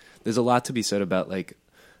to be said about like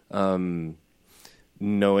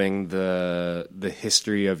knowing the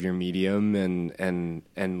history of your medium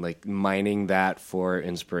and like mining that for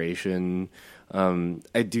inspiration.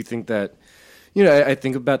 I do think that I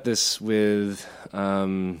think about this with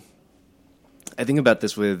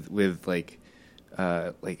like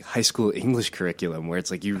high school English curriculum, where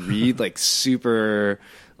it's like you read like super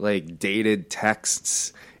like dated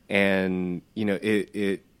texts, and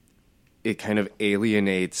it kind of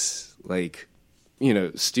alienates like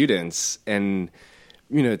students, and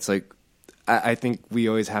it's like I think we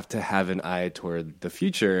always have to have an eye toward the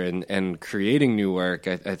future, and creating new work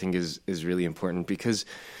I think is really important, because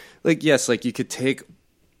like yes, like you could take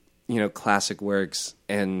classic works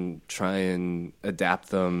and try and adapt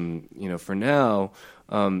them for now,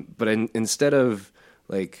 but instead of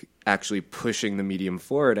like actually pushing the medium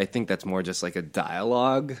forward, I think that's more just like a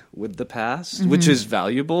dialogue with the past, which is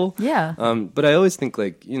valuable. Yeah. But I always think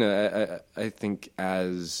like, I think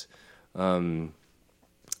as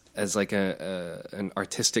like an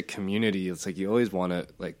artistic community, it's like you always want to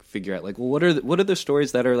like figure out like, well, what are the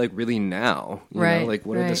stories that are like really now? You know? Like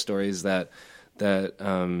what are the stories that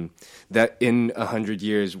in 100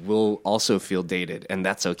 years will also feel dated, and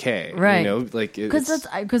that's okay, right? Like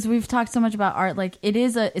because we've talked so much about art, like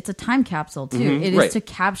it's a time capsule too. It is right. to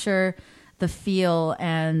capture the feel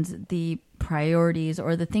and the priorities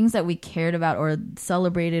or the things that we cared about or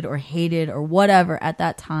celebrated or hated or whatever at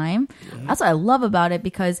that time. That's what I love about it,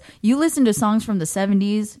 because you listen to songs from the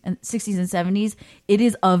 70s and 60s and 70s, it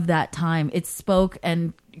is of that time. It spoke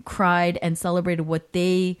and cried and celebrated what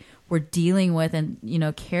they were dealing with and, you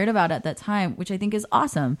know, cared about at that time, which I think is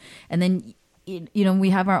awesome. And then, you know, we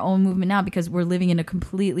have our own movement now because we're living in a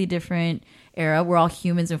completely different era. We're all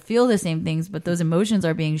humans and feel the same things, but those emotions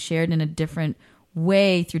are being shared in a different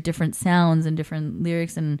way through different sounds and different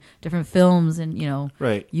lyrics and different films and, you know,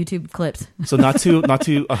 Right. YouTube clips. So not to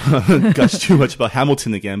gush too much about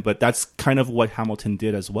Hamilton again, but that's kind of what Hamilton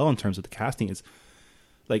did as well in terms of the casting. Is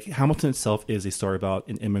like Hamilton itself is a story about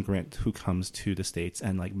an immigrant who comes to the States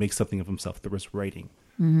and like makes something of himself through his writing.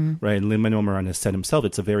 Right, and Lin-Manuel Miranda has said himself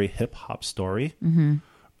it's a very hip hop story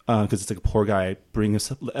because it's like a poor guy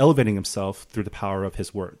elevating himself through the power of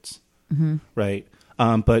his words. Right,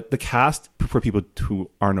 but the cast, for people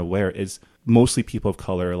who aren't aware, is mostly people of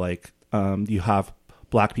color. Like you have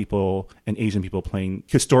Black people and Asian people playing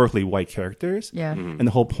historically white characters. Yeah. And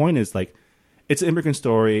the whole point is like it's an immigrant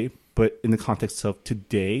story, but in the context of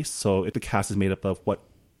today. So if the cast is made up of what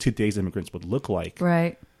today's immigrants would look like.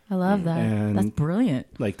 Right. I love that. And That's brilliant.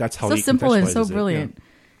 Like that's how So he simple and so contextualizes it. brilliant. Yeah.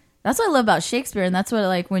 That's what I love about Shakespeare, and that's what,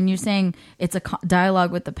 like, when you're saying it's a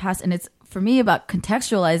dialogue with the past, and it's for me about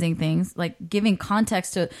contextualizing things, like giving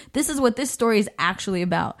context to this is what this story is actually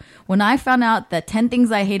about. When I found out that 10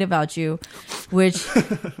 Things I Hate About You, which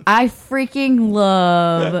I freaking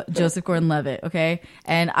love Joseph Gordon-Levitt, okay,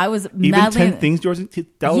 and I was Even madly 10 Things, George.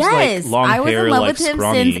 That was yes, like long I was hair, in love like with him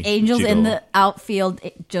scrawny since Angels in jiggle. the Outfield.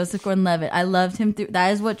 Joseph Gordon-Levitt. I loved him through.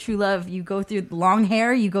 That is what true love. You go through long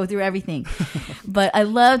hair. You go through everything. But I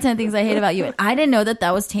love 10 Things I Hate About You. And I didn't know that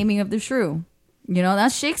that was Taming of the Shrew. You know,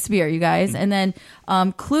 that's Shakespeare, you guys. And then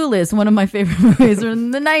Clueless, one of my favorite movies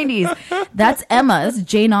from the 90s. That's Emma. That's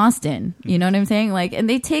Jane Austen. You know what I'm saying? Like, and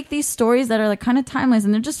they take these stories that are like kind of timeless,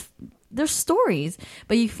 and they're stories,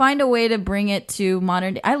 but you find a way to bring it to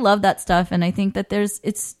modern day. I love that stuff, and I think that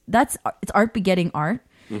it's art begetting art.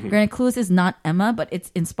 Granted, Clueless is not Emma, but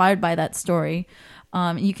it's inspired by that story.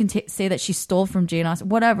 You can say that she stole from Jane Austen,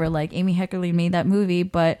 whatever. Like Amy Heckerling made that movie,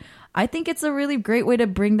 but I think it's a really great way to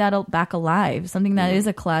bring that back alive. Something that is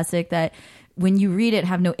a classic that when you read it,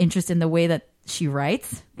 have no interest in the way that she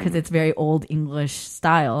writes because it's very old English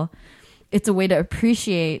style. It's a way to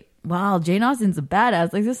appreciate. Wow, Jane Austen's a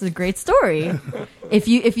badass. Like, this is a great story. if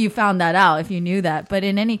you found that out, if you knew that. But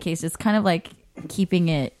in any case, it's kind of like keeping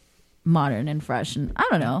it modern and fresh. And I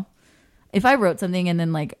don't know. If I wrote something and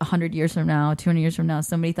then like 100 years from now, 200 years from now,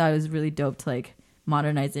 somebody thought it was really dope to like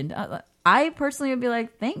modernize it, I personally would be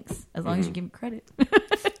like, thanks, as long as you give me credit.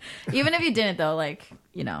 Even if you didn't, though, like,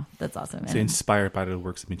 you know, that's awesome. So inspired by the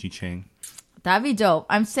works of Minji Chang. That'd be dope.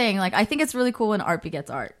 I'm saying, like, I think it's really cool when art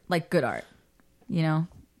begets art, like good art, you know?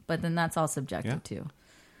 But then that's all subjective, too.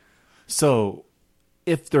 So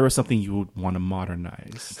if there was something you would want to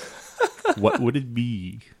modernize, what would it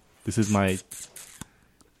be? This is my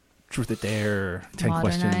Truth or Dare 10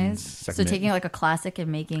 questions So segment. taking like a classic and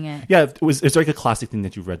making it. Yeah, is there like a classic thing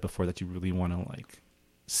that you've read before that you really want to like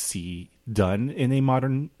see done in a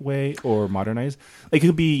modern way or modernize? Like it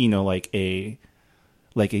could be, you know, like a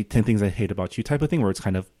 10 Things I Hate About You type of thing where it's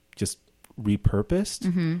kind of just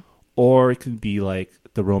repurposed. Or it could be like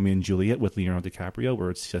the Romeo and Juliet with Leonardo DiCaprio where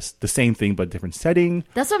it's just the same thing but different setting.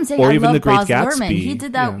 That's what I'm saying. Or I even love The Great Baz Luhrmann. Gatsby. He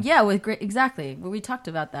did that, with great. Exactly. Well, we talked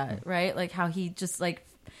about that, right? Like how he just like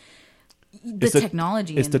the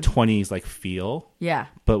technology. It's the 20s like feel, yeah,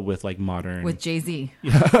 but with like modern. with Jay-Z.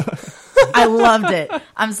 I loved it.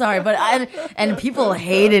 I'm sorry, but and people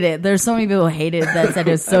hated it. There's so many people who hated it that said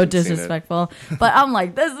it was so disrespectful. But I'm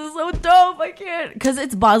like, this is so dope. I can't, because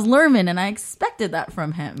it's Baz Luhrmann, and I expected that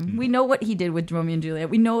from him. We know what he did with Romeo and Juliet.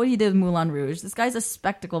 We know what he did with Moulin Rouge. This guy's a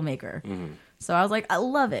spectacle maker. So I was like, I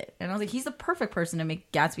love it, and I was like, he's the perfect person to make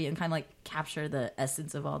Gatsby and kind of like capture the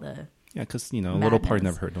essence of all the. Yeah, because, you know, a little party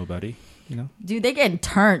Madness. never hurt nobody, you know? Dude, they getting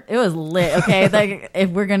turned. It was lit. Okay, like if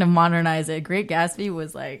we're gonna modernize it, Great Gatsby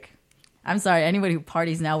was like. I'm sorry, anybody who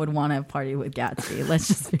parties now would want to party with Gatsby. Let's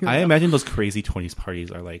just be real. I imagine those crazy 20s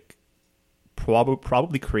parties are like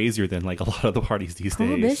probably crazier than like a lot of the parties these days.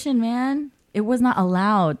 Prohibition, man. It was not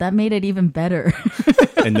allowed. That made it even better.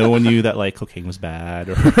 And no one knew that like cocaine was bad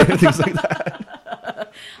or things like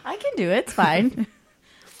that. I can do it. It's fine.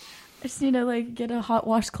 I just need to like get a hot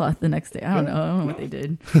washcloth the next day. I don't know what they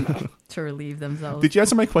did to relieve themselves. Did you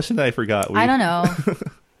answer my question that I forgot? I don't know.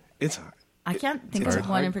 It's hard. I can't think It's a of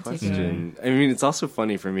one in hard particular. question. I mean, it's also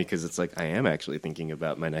funny for me because it's like I am actually thinking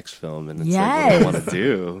about my next film and it's like Yes. what I want to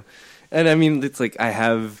do. And I mean, it's like I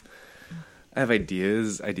have I have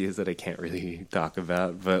ideas that I can't really talk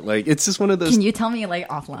about, but like it's just one of those Can you tell me like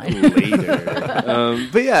offline? later.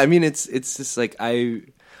 But yeah, I mean, it's just like I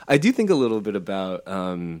do think a little bit about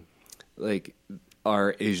like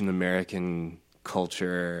our Asian American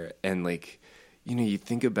culture, and like you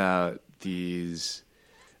think about these.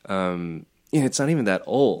 It's not even that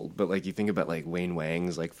old, but like you think about like Wayne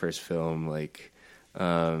Wang's like first film, like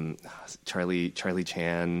Charlie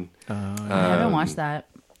Chan. I haven't watched that.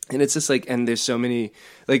 And it's just like, and there's so many,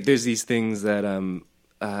 like, there's these things that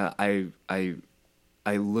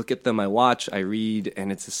I look at them, I watch, I read,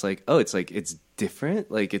 and it's just like, oh, it's like, it's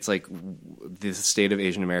different. Like, it's like the state of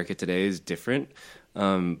Asian America today is different.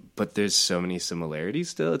 But there's so many similarities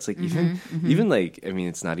still. It's like, even like, I mean,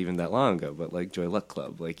 it's not even that long ago, but like Joy Luck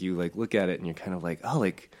Club, like you like look at it and you're kind of like, oh,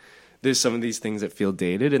 like there's some of these things that feel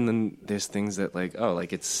dated. And then there's things that like, oh,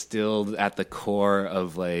 like it's still at the core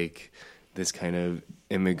of like this kind of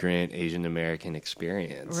immigrant Asian American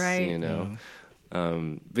experience, right? You know,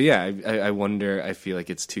 but yeah, I wonder. I feel like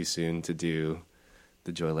it's too soon to do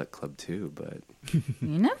the Joy Luck Club too, but you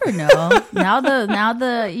never know. now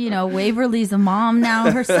the Waverly's a mom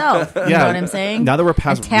now herself. You know what I'm saying? Now that we're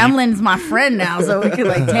past and Tamlin's my friend now, so we could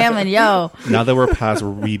like Tamlin, yo. Now that we're past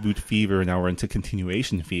reboot fever, now we're into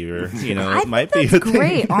continuation fever. You know, I it might think be that's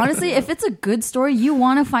great. Honestly, if it's a good story, you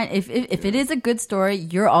want to find. If it is a good story,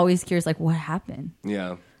 you're always curious, like what happened.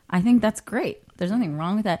 yeah. I think that's great. There's nothing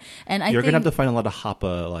wrong with that. And you're think, gonna have to find a lot of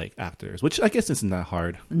Hapa like actors, which I guess isn't that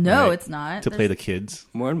hard. No, right? it's not. To play the kids.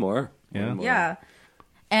 More and more. Yeah. Yeah.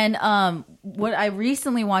 And what I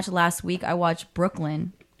recently watched last week, I watched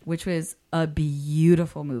Brooklyn, which was a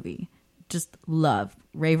beautiful movie. Just love.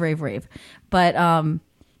 Rave. But, and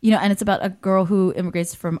it's about a girl who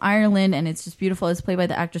immigrates from Ireland, and it's just beautiful. It's played by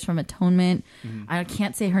the actress from Atonement. I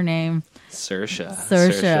can't say her name.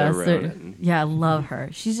 Saoirse Ronan. Yeah, I love her.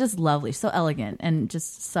 She's just lovely, so elegant and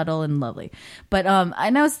just subtle and lovely. But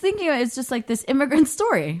and I was thinking it's just like this immigrant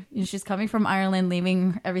story. She's coming from Ireland,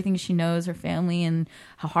 leaving everything she knows, her family, and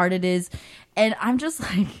how hard it is. And I'm just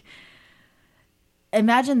like,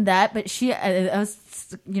 imagine that. But I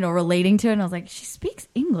was relating to it, and I was like, she speaks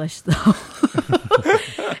English though.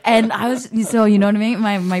 And I was, so you know what I mean?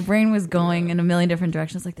 My brain was going in a million different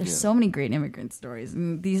directions. Like, there's so many great immigrant stories,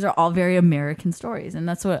 and these are all very American stories, and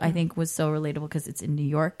that's what I think was so relatable because it's in New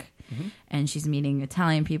York, and she's meeting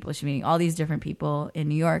Italian people, she's meeting all these different people in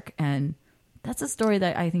New York, and that's a story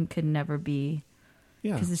that I think could never be.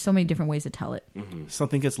 Yeah, because there's so many different ways to tell it.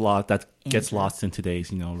 Something gets lost in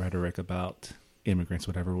today's rhetoric about immigrants.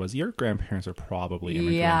 Whatever it was, your grandparents are probably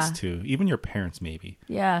immigrants too. Even your parents, maybe.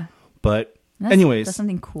 Yeah, but. Anyways, that's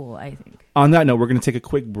something cool, I think. On that note, we're going to take a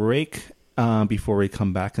quick break before we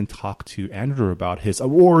come back and talk to Andrew about his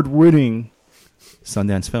award-winning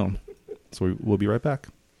Sundance film. So we'll be right back.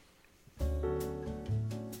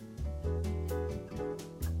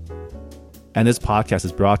 And this podcast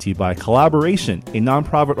is brought to you by Collaboration, a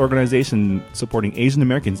nonprofit organization supporting Asian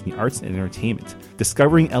Americans in the arts and entertainment,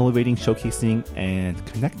 discovering, elevating, showcasing, and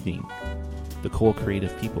connecting the cool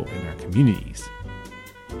creative people in our communities.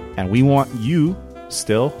 And we want you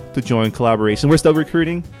still to join Collaboration. We're still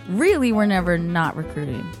recruiting. Really, we're never not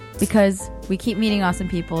recruiting because we keep meeting awesome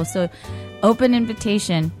people. So open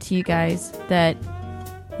invitation to you guys that,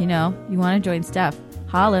 you want to join staff.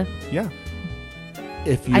 Holla. Yeah.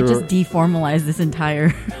 I just deformalized this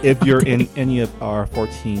entire If you're in any of our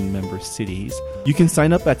 14 member cities, you can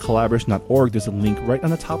sign up at collaboration.org. There's a link right on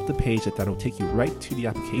the top of the page that'll take you right to the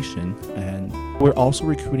application. And we're also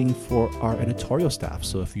recruiting for our editorial staff.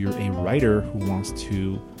 So if you're a writer who wants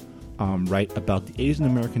to write about the Asian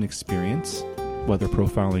American experience, whether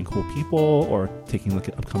profiling cool people or taking a look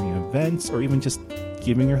at upcoming events or even just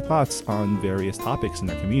giving your thoughts on various topics in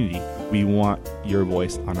our community, we want your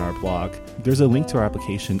voice on our blog. There's a link to our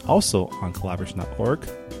application also on collaboration.org.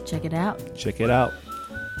 Check it out.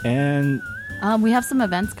 And we have some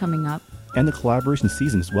events coming up. And the collaboration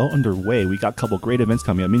season is well underway. We got a couple great events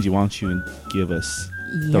coming up. Minji, why don't you give us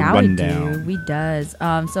the rundown? We does.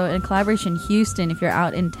 So in Collaboration Houston, if you're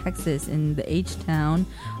out in Texas, in the H-Town,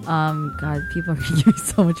 God, people are going to give me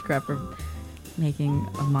so much crap for making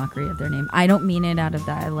a mockery of their name. I don't mean it out of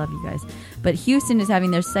that. I love you guys. But Houston is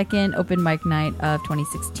having their second open mic night of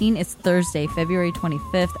 2016. It's Thursday, February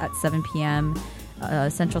 25th at 7 p.m.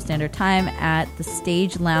 Central Standard Time at the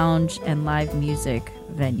Stage Lounge and Live Music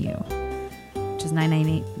venue, which is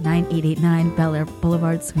 9889 Bel Air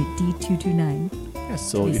Boulevard, Suite D229. Yeah,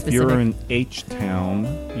 so if you're in H-Town,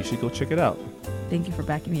 you should go check it out. Thank you for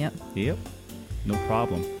backing me up. Yep, no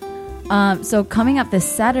problem. So coming up this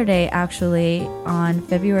Saturday, actually, on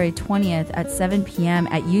February 20th at 7 p.m.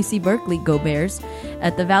 at UC Berkeley, go Bears,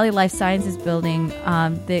 at the Valley Life Sciences building,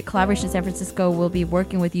 the Collaboration San Francisco will be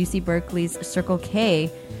working with UC Berkeley's Circle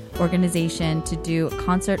K organization to do a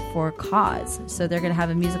concert for cause. So they're going to have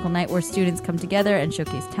a musical night where students come together and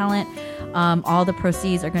showcase talent. All the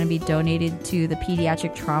proceeds are going to be donated to the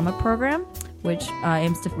Pediatric Trauma Program, which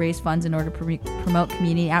aims to raise funds in order to promote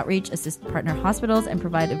community outreach, assist partner hospitals, and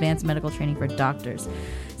provide advanced medical training for doctors.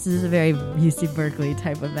 So this is a very UC Berkeley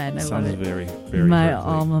type event. I love it. Sounds very, very My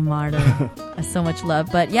Berkeley. alma mater. So much love.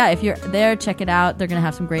 But yeah, if you're there, check it out. They're going to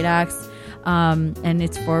have some great acts. And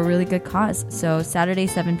it's for a really good cause. So Saturday,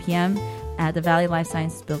 7 p.m. at the Valley Life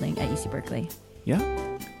Sciences building at UC Berkeley. Yeah.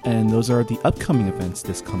 And those are the upcoming events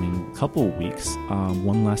this coming couple weeks.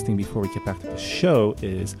 One last thing before we get back to the show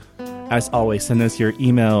is, as always, send us your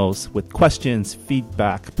emails with questions,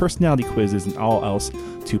 feedback, personality quizzes, and all else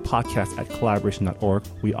to podcast@collaboration.org.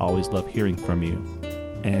 We always love hearing from you.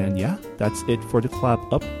 And yeah, that's it for the collab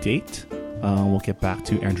update. We'll get back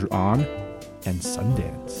to Andrew On and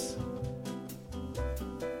Sundance.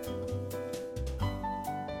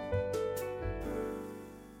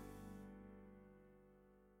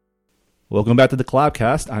 Welcome back to the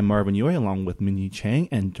Collabcast. I'm Marvin Yui along with Minyi Chang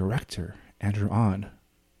and director Andrew On.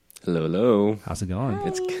 Hello, hello. How's it going?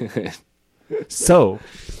 It's good. So,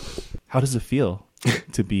 how does it feel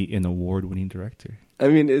to be an award-winning director? I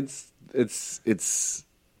mean, it's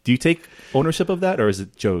Do you take ownership of that, or is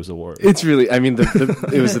it Joe's award? really. I mean,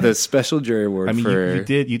 it was the special jury award. I mean, for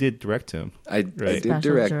you did direct him. I Right. did Special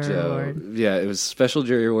direct jury Joe. award. Yeah, it was special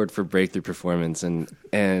jury award for breakthrough performance, and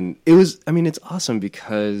it was. I mean, it's awesome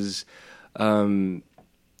because,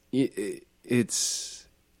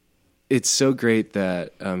 it's so great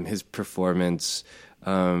that his performance,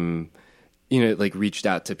 like reached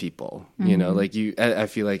out to people. You know, like I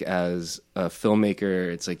feel like as a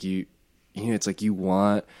filmmaker, it's like it's like you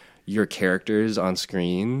want your characters on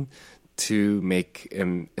screen to make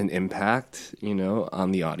an impact,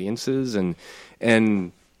 on the audiences, and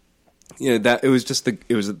that it was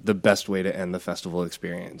the best way to end the festival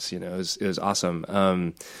experience. It was awesome.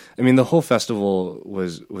 I mean, the whole festival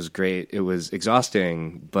was great. It was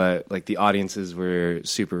exhausting, but like the audiences were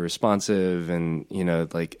super responsive, and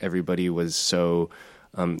like everybody was so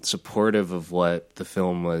supportive of what the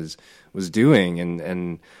film was doing,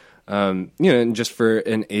 and just for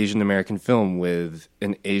an Asian American film with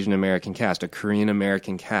an Asian American cast, a Korean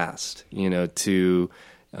American cast, to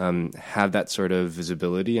have that sort of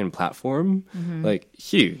visibility and platform, like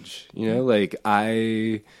huge. Like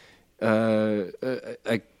I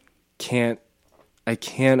can't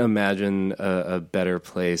imagine a better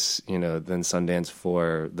place, than Sundance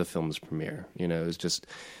for the film's premiere. It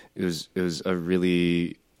was a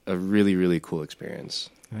really, really cool experience.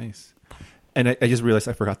 Nice. And I just realized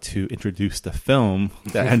I forgot to introduce the film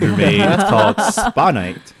that Andrew made. It's called Spa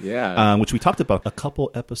Night. Yeah. Which we talked about a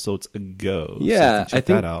couple episodes ago. So Yeah, you can check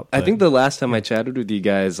that out. I But think the last time I chatted with you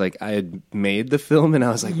guys, like I had made the film and I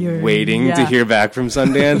was like You're- waiting to yeah. hear back from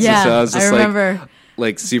Sundance. Yeah, and so I was just remember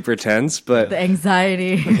like super tense, but the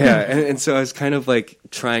anxiety. yeah, and so I was kind of like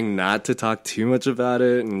trying not to talk too much about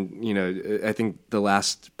it. And I think the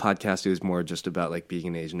last podcast it was more just about like being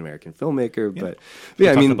an Asian American filmmaker. But we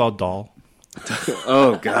yeah, I talked mean, about Doll.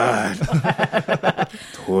 oh god,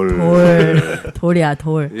 돌.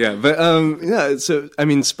 Yeah, but yeah. So I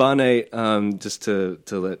mean, Spa Night. Just to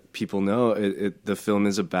let people know, the film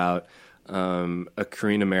is about a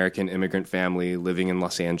Korean American immigrant family living in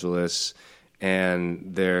Los Angeles,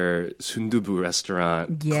 and their sundubu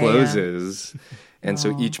restaurant Yeah. closes, and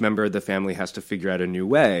so each member of the family has to figure out a new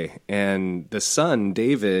way. And the son,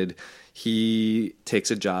 David, he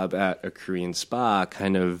takes a job at a Korean spa,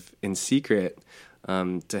 kind of in secret,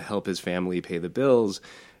 to help his family pay the bills.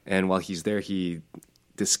 And while he's there, he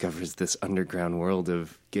discovers this underground world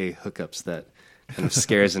of gay hookups that kind of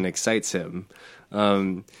scares and excites him.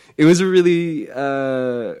 It was a really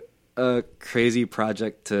a crazy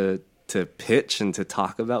project to pitch and to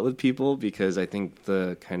talk about with people, because I think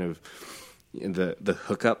the kind of the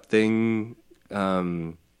hookup thing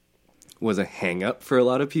was a hang up for a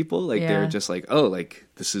lot of people. Like they were Yeah. just like, oh, like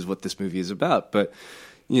this is what this movie is about. But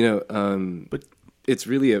but it's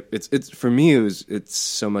really it's for me it's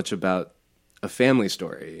so much about a family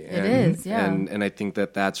story. It is, yeah. And I think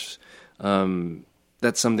that's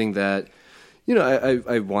something that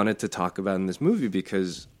I wanted to talk about in this movie,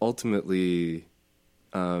 because ultimately,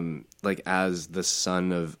 like as the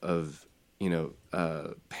son of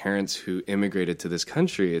parents who immigrated to this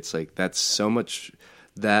country, it's like that's so much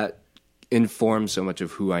that informs so much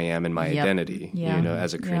of who I am and my Yep. identity. Yeah.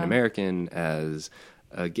 As a Korean American, as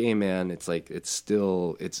a gay man, it's like it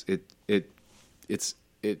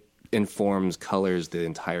informs, colors the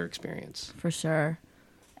entire experience. For sure.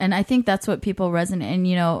 And I think that's what people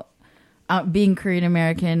resonate. And, being Korean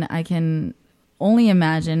American, I can only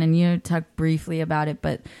imagine, and you talk briefly about it,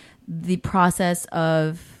 but the process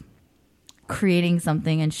of creating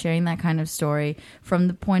something and sharing that kind of story from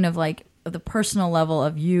the point of like the personal level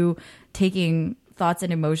of you taking thoughts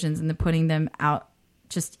and emotions and then putting them out,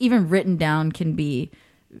 just even written down can be,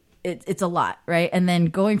 it's a lot, right? And then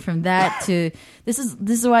going from that to this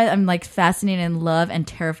is why I'm like fascinated and love and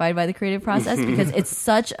terrified by the creative process, because it's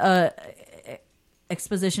such a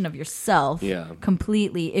exposition of yourself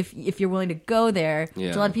completely if you're willing to go there,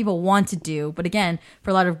 which a lot of people want to do, but again,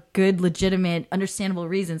 for a lot of good, legitimate, understandable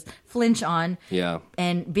reasons, flinch on.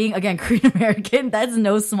 And being, again, Korean American, that's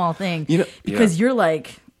no small thing, because you're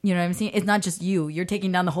like, you know what I'm saying? It's not just you're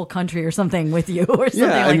taking down the whole country or something with you or something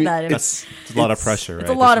like that. It's a lot of pressure, right? It's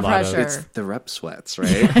a lot of pressure. It's the rep sweats,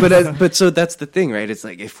 right? but so that's the thing, right? It's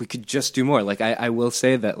like, if we could just do more, like I will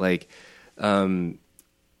say that, like,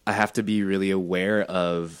 I have to be really aware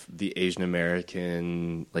of the Asian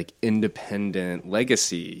American, like, independent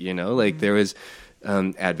legacy, like there was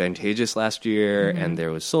Advantageous last year, and there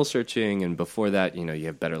was Soul Searching, and before that, you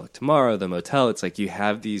have Better Luck Tomorrow, The Motel. It's like you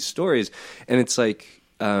have these stories, and it's like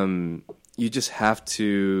you just have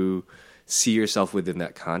to see yourself within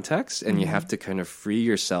that context, and you have to kind of free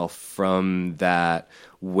yourself from that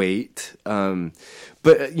weight.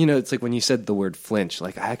 But it's like when you said the word flinch,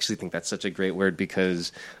 like I actually think that's such a great word,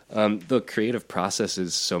 because the creative process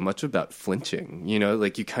is so much about flinching.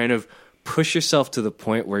 Like you kind of push yourself to the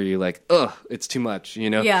point where you're like, ugh, it's too much.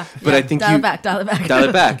 But I think dial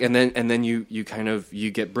it back, and then you kind of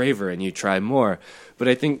you get braver and you try more. But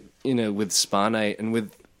I think with Spa Night and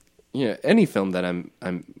with any film that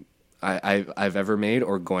I've ever made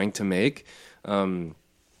or going to make,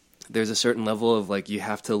 there's a certain level of like you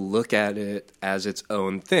have to look at it as its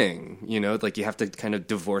own thing, like you have to kind of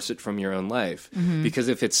divorce it from your own life, because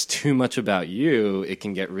if it's too much about you, it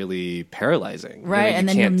can get really paralyzing, right? And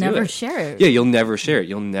then you'll never share it. Yeah, you'll never share it.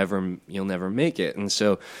 You'll never make it. And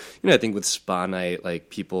so, I think with Spa Night, like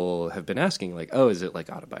people have been asking, like, oh, is it like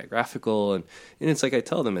autobiographical? And it's like I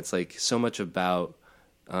tell them, it's like so much about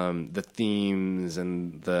the themes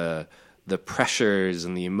and the pressures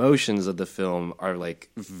and the emotions of the film are like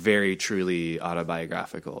very truly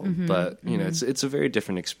autobiographical, but it's a very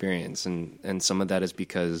different experience, and some of that is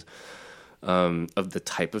because of the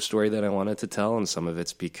type of story that I wanted to tell, and some of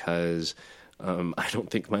it's because I don't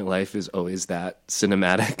think my life is always that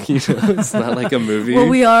cinematic. It's not like a movie. Well,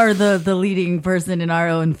 we are the leading person in our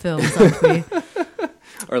own films, aren't we?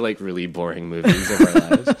 Or like really boring movies of our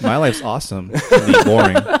lives. My life's awesome. Really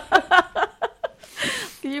boring.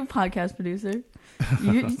 You're a podcast producer.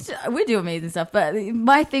 We do amazing stuff. But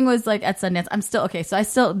my thing was like at Sundance, I'm still okay. So I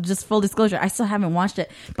still, just full disclosure, I still haven't watched it,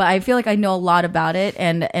 but I feel like I know a lot about it,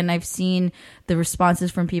 and I've seen the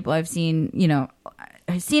responses from people. I've seen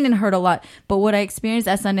and heard a lot. But what I experienced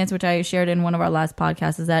at Sundance, which I shared in one of our last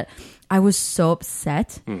podcasts, is that I was so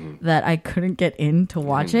upset that I couldn't get in to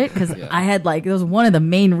watch it, because I had it was one of the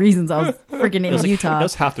main reasons I was freaking in Utah. That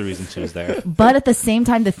was half the reason she was there. But at the same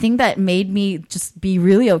time, the thing that made me just be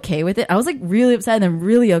really okay with it, I was like really upset and then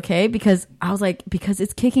really okay, because I was like, because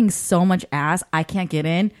it's kicking so much ass, I can't get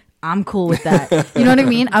in. I'm cool with that. You know what I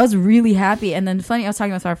mean? I was really happy. And then funny, I was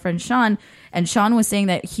talking with our friend Sean, and Sean was saying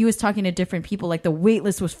that he was talking to different people. Like the wait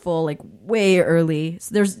list was full, like way early.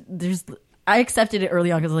 So there's I accepted it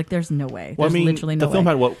early on because I was like, there's no way. There's literally no way. The film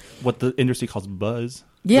had what the industry calls buzz.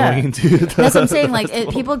 Yeah. That's what I'm saying. Like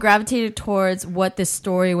people gravitated towards what this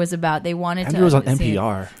story was about. They wanted to. It was on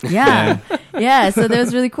NPR. Yeah. Yeah. So that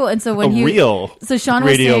was really cool. And so when so Sean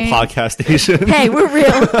was radio saying, podcast station. Hey, we're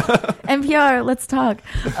real. NPR, let's talk.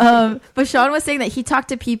 But Sean was saying that he talked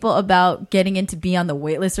to people about getting in to be on the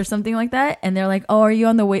wait list or something like that. And they're like, oh, are you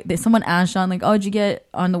on the wait? Someone asked Sean, like, oh, did you get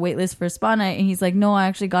on the wait list for Spa Night? And he's like, no, I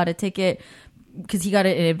actually got a ticket, because he got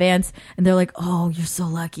it in advance. And they're like, oh, you're so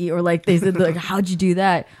lucky. Or like they said, like, how'd you do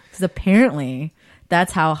that? Because apparently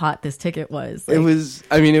that's how hot this ticket was. Like, it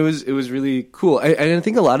was really cool. I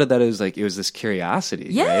think a lot of that is like, it was this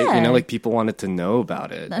curiosity, right? Like people wanted to know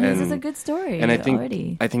about it. That means it's a good story. And I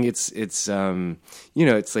think it's it's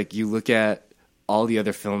like you look at all the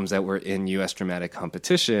other films that were in U.S. dramatic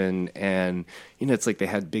competition, and it's like they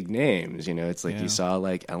had big names. It's like you saw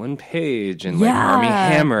like Ellen Page and like Armie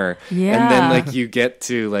Hammer, and then like you get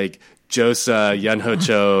to like Josa, Yun Ho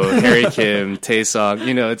Cho, Harry Kim, Taesung.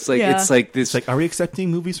 It's like it's like this. It's like, are we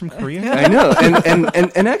accepting movies from Korea? I know,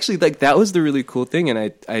 and actually, like that was the really cool thing.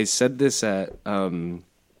 And I said this at during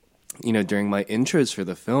my intros for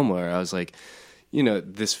the film, where I was like, you know,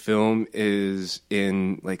 this film is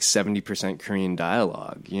in like 70% Korean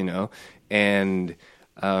dialogue, you know, and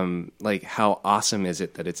like how awesome is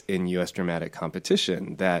it that it's in U.S. dramatic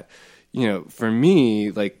competition? That, you know, for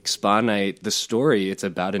me, like Spa Night, the story, it's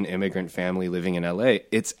about an immigrant family living in LA.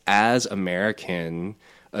 It's as American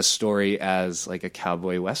a story as like a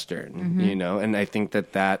cowboy western, you know, and I think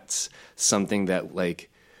that that's something that like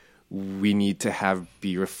we need to have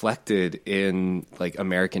be reflected in like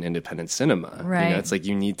American independent cinema. Right. You know, it's like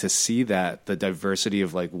you need to see that the diversity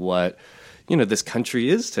of like what, you know, this country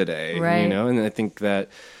is today. Right. You know, and I think that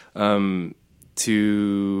to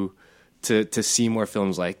see more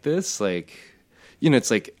films like this, like, you know,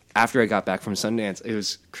 it's like after I got back from Sundance, it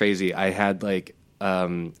was crazy. I had like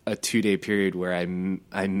a 2-day period where I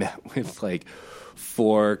met with like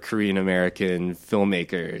 4 Korean American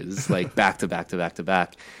filmmakers, like back to back to back to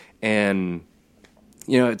back. And,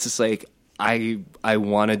 you know, it's just like, I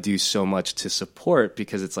want to do so much to support,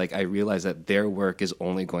 because it's like, I realize that their work is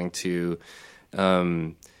only going to,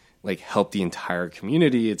 like help the entire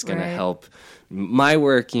community. It's going to help my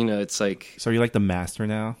work. You know, it's like, So are you like the master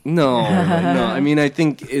now? no. I mean, I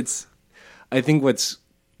think what's,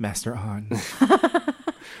 Master on.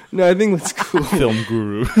 no, I think what's cool. Film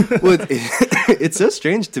guru. Well, it's so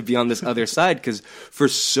strange to be on this other side, because for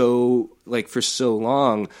so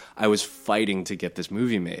long I was fighting to get this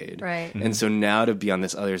movie made, Right. And so now to be on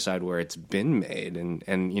this other side where it's been made,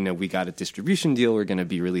 and you know, we got a distribution deal. We're going to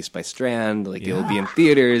be released by Strand, like it'll be in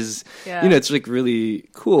theaters. Yeah. You know, it's like really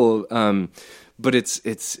cool. But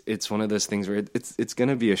it's one of those things where it's going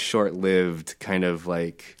to be a short-lived kind of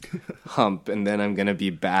like hump, and then I'm going to be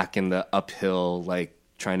back in the uphill, like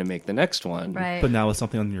trying to make the next one. Right. But now with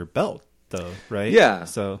something on your belt, though, right? Yeah.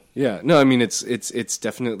 So Yeah, no, I mean it's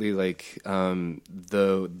definitely like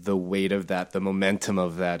the weight of that, the momentum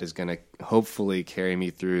of that is going to hopefully carry me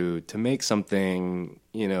through to make something,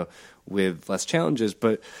 you know, with less challenges.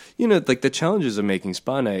 But you know, like the challenges of making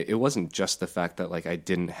Spa Night, it wasn't just the fact that like I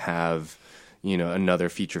didn't have, you know, another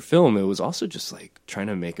feature film. It was also just like trying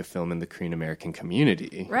to make a film in the Korean American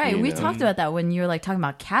community. Right. you We know? talked about that when you were like talking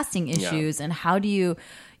about casting issues and how do you,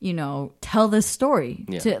 you know, tell this story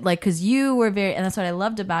to like, because you were very, and that's what I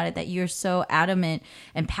loved about it, that you're so adamant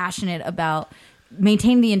and passionate about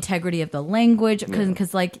maintaining the integrity of the language,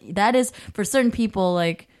 because like that is for certain people,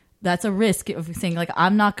 like that's a risk of saying like,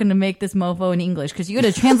 I'm not going to make this mofo in English, because you would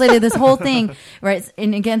have translated this whole thing, right?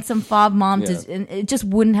 And against some fob mom, and it just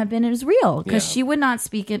wouldn't have been as real, because she would not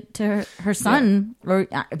speak it to her son. Or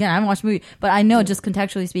again, I haven't watched the movie, but I know just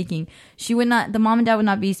contextually speaking, she would not, the mom and dad would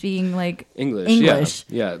not be speaking like English.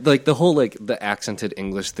 Yeah. Like the whole, like the accented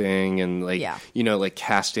English thing, and like, Yeah. you know, like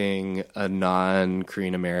casting a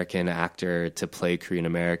non-Korean American actor to play Korean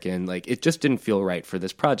American, like it just didn't feel right for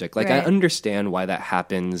this project. Like I Right. understand why that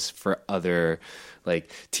happens for other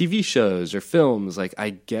like TV shows or films. Like I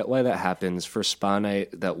get why that happens. For Spa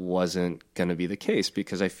Night, that wasn't going to be the case,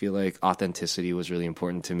 because I feel like authenticity was really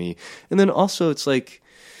important to me. And then also it's like,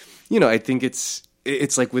 you know, I think it's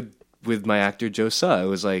like with my actor Joe Suh, it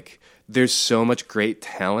was like, there's so much great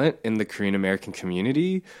talent in the Korean American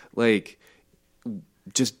community. Like,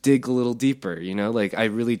 just dig a little deeper, you know? Like, I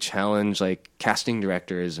really challenge like casting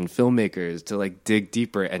directors and filmmakers to like dig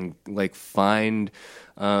deeper and like find,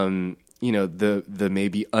 you know, the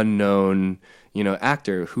maybe unknown, you know,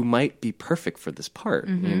 actor who might be perfect for this part.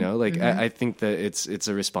 You know, like I think that it's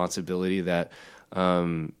a responsibility that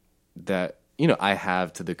that, you know, I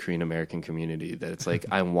have to the Korean American community, that it's like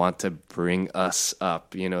I want to bring us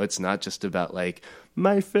up. You know, it's not just about like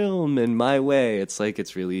my film and my way. It's like,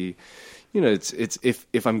 it's really, you know, it's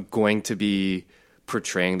if I'm going to be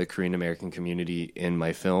portraying the Korean American community in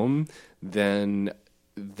my film, then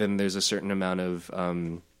there's a certain amount of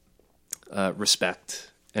respect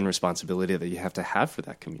and responsibility that you have to have for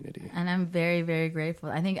that community. And I'm very, very grateful.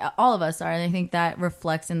 I think all of us are. And I think that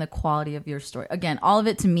reflects in the quality of your story. Again, all of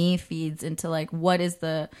it to me feeds into like, what is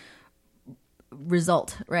the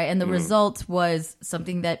result, right? And the result was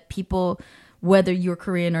something that people, whether you're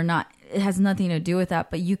Korean or not, it has nothing to do with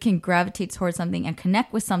that, but you can gravitate towards something and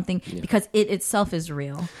connect with something because it itself is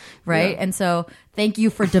real, right? And so thank you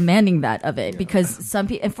for demanding that of it, because some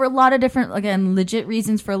people, and for a lot of different, again, legit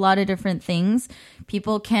reasons, for a lot of different things,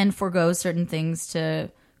 people can forego certain things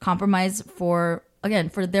to compromise for, again,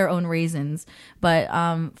 for their own reasons. But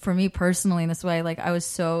for me personally, in this way, like I was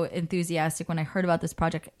so enthusiastic when I heard about this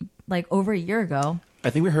project like over a year ago. I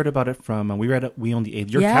think we heard about it from We Read We Own the Eighth.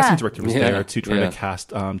 Your Yeah. casting director was Yeah. there to try Yeah. to cast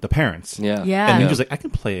the parents. Yeah. Yeah. And he was like, I can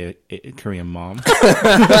play a Korean mom.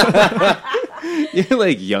 You're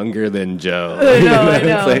like younger than Joe. I know.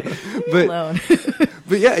 It's like- Alone.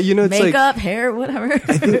 But yeah, you know, it's like Makeup, hair, whatever.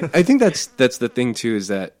 I think that's the thing too, is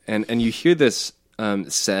that and you hear this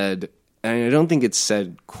said, and I don't think it's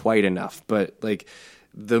said quite enough, but like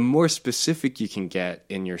the more specific you can get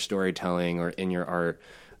in your storytelling or in your art,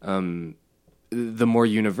 the more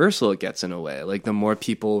universal it gets in a way. Like the more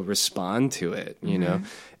people respond to it, you know,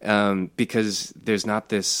 because there's not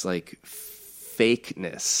this like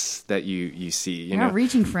fakeness that you see. You're know, not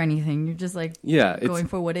reaching for anything. You're just like going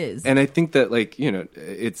for what is. And I think that like, you know,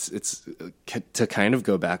 it's to kind of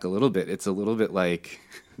go back a little bit. It's a little bit like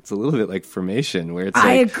Formation, where it's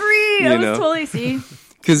I like, agree. I was totally see.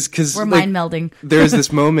 Because we're like, mind melding. There was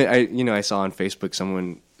this moment I saw on Facebook.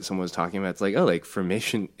 Someone was talking about, it's like, oh, like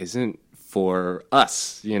Formation isn't for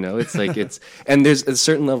us. You know, it's like and there's a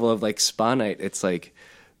certain level of like Spa Night. It's like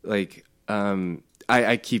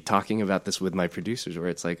I keep talking about this with my producers, where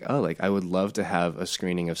it's like, oh, like I would love to have a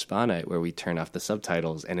screening of Spa Night where we turn off the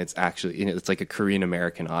subtitles and it's actually, you know, it's like a Korean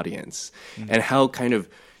American audience, and how kind of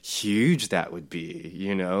huge that would be,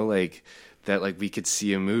 you know, like that, like we could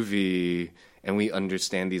see a movie and we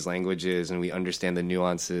understand these languages and we understand the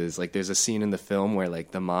nuances. Like there's a scene in the film where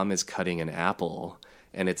like the mom is cutting an apple,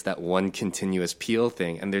 and it's that one continuous peel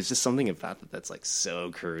thing, and there's just something about that that's like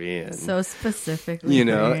so Korean, so specifically, you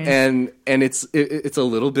know, Korean. and it's a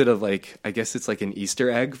little bit of like, I guess it's like an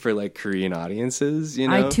Easter egg for like Korean audiences, you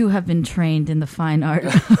know. I too have been trained in the fine art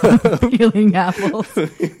of peeling apples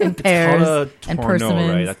and pears and torno,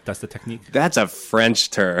 persimmons. right? That's the technique. That's a French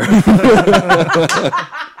term.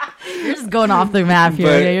 You're just going off the map here.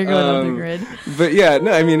 But, Yeah, you're going off the grid. But yeah,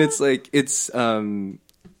 no, I mean, it's like it's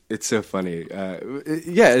so funny.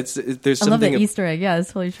 There's I love something the Easter egg. Yeah, it's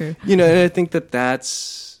totally true. You know, and I think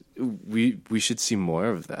that's we should see more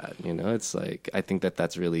of that. You know, it's like, I think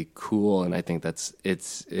that's really cool, and I think that's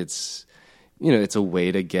it's you know, it's a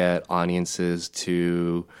way to get audiences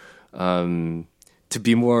to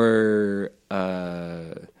be more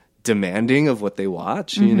demanding of what they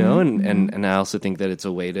watch. You know, and I also think that it's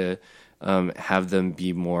a way to have them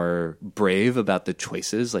be more brave about the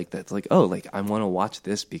choices. Like that's like, oh, like I want to watch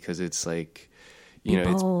this because it's like, you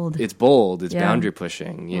know, bold. it's bold, it's Yeah. boundary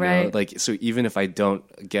pushing, you know, Right. like, so even if I don't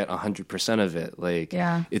get 100% of it, like,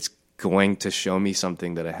 Yeah. it's going to show me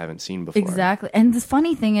something that I haven't seen before. Exactly. And the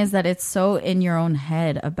funny thing is that it's so in your own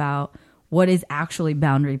head about what is actually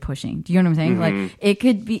boundary pushing. Do you know what I'm saying? Like it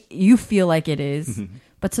could be, you feel like it is,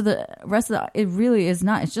 but to the rest of it really is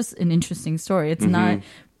not. It's just an interesting story. It's not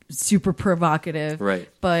super provocative. Right.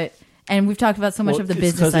 But, and we've talked about so much of the it's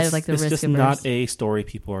business 'cause side of like the it's risk just averse. not a story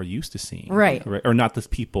people are used to seeing, Right. Or not the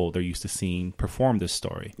people they're used to seeing perform this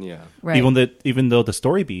story. Yeah. Right. Even though the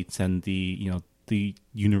story beats and the, you know, the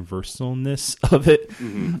universalness of it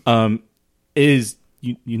is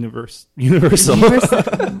universal.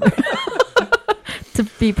 To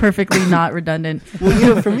be perfectly not redundant. Well,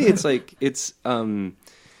 you know, for me, it's like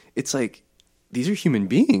these are human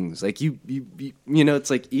beings. Like you know, it's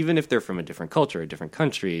like, even if they're from a different culture, a different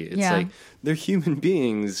country, it's Yeah. like they're human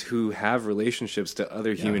beings who have relationships to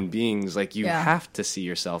other human beings. Like you Yeah. have to see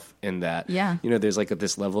yourself in that. Yeah. You know, there's like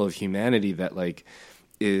this level of humanity that like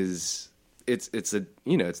it's a,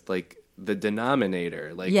 you know, it's like the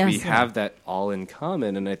denominator. Like Yes, we yeah. have that all in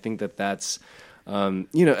common, and I think that's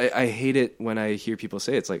you know, I hate it when I hear people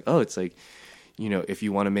say it's like, oh, it's like, you know, if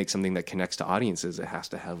you want to make something that connects to audiences, it has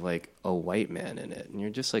to have like a white man in it. And you're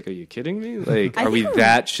just like, are you kidding me? Like, I are we think-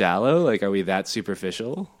 that shallow? Like, are we that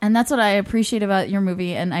superficial? And that's what I appreciate about your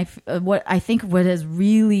movie. And what I think what has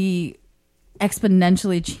really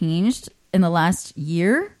exponentially changed in the last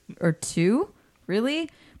year or two, really.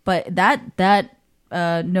 But that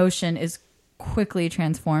notion is quickly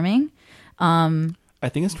transforming. I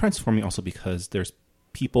think it's transforming also because there's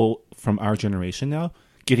people from our generation now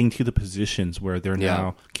getting to the positions where they're Yeah.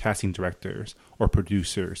 now casting directors or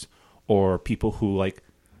producers or people who like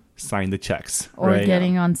sign the checks, Or right?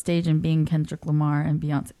 getting on stage and being Kendrick Lamar and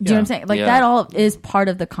Beyonce. Do you know what I'm saying? Like Yeah. that all is part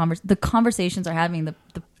of the the conversations are having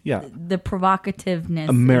Yeah. the provocativeness.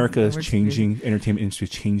 America is the word to changing. Entertainment industry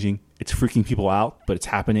is changing. It's freaking people out, but it's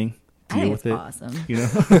happening. I Deal think with it's it. awesome. You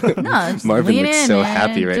know. No, just Marvin lean looks in, so man.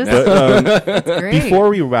 happy right Just- now. It's great. Before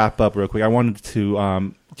we wrap up, real quick, I wanted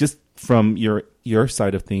to just from your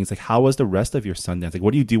side of things, like how was the rest of your Sundance? Like,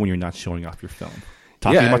 what do you do when you're not showing off your film?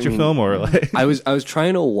 Talking Yeah, about I your mean, film, or like I was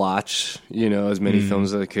trying to watch, you know, as many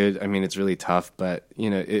films as I could. I mean, it's really tough, but you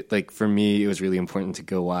know, it like for me, it was really important to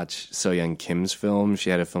go watch So-Young Kim's film. She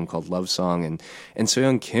had a film called Love Song, and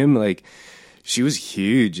So-Young Kim, like, she was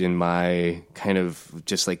huge in my kind of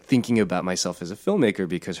just like thinking about myself as a filmmaker,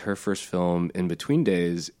 because her first film, In Between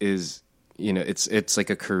Days, is, it's like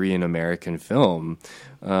a Korean American film,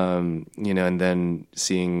 and then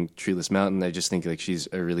seeing Treeless Mountain, I just think like she's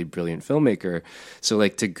a really brilliant filmmaker. So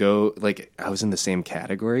like to go, like I was in the same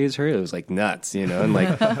category as her, it was like nuts, and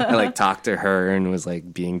like I like talked to her and was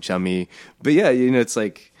like being chummy. But yeah, it's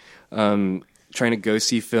like trying to go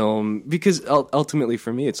see film, because ultimately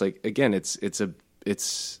for me, it's like, again, it's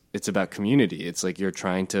about community. It's like you're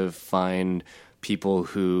trying to find people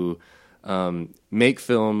who make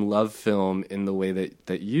film, love film in the way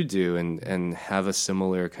that you do, and have a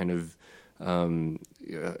similar kind of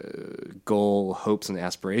goal, hopes, and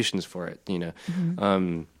aspirations for it.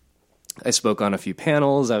 I spoke on a few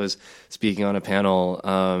panels. I was speaking on a panel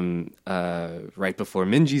right before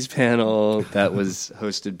Minji's panel that was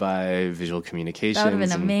hosted by Visual Communications. That would have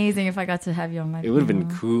been amazing if I got to have you on my It would have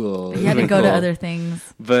been cool. You had to go to other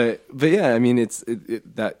things. But yeah, I mean, it's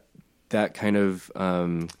that kind of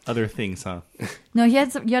Other things, huh? No, you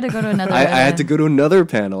had to go to another. I had to go to another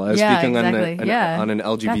panel. I was speaking exactly. on an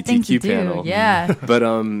LGBTQ panel. Yeah. But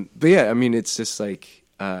yeah, I mean, it's just like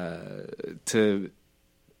to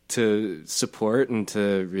support and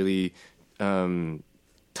to really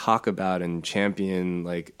talk about and champion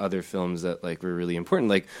like other films that like were really important.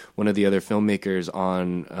 Like one of the other filmmakers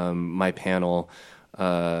on my panel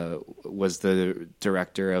was the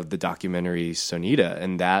director of the documentary Sonita,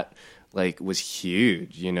 and that like was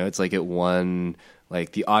huge. It's like it won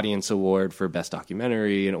like the audience award for best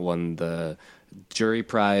documentary, and it won the jury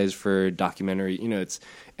prize for documentary.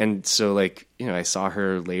 And so like I saw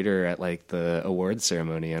her later at like the awards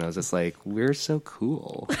ceremony, and I was just like, we're so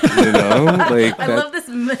cool. Like I love this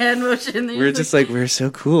hand motion. We're just like, we're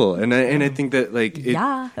so cool. And I think that like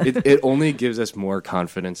it only gives us more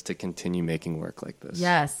confidence to continue making work like this.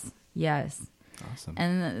 Yes. Awesome.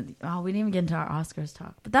 And we didn't even get into our Oscars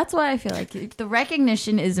talk, but that's why I feel like the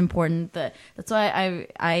recognition is important. That's why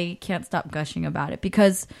I can't stop gushing about it,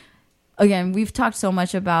 because again, we've talked so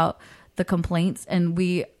much about the complaints, and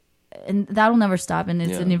that'll never stop, and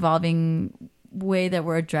it's an evolving way that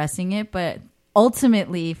we're addressing it. But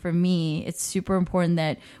ultimately, for me, it's super important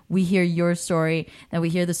that we hear your story, that we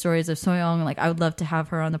hear the stories of Soyoung. Like, I would love to have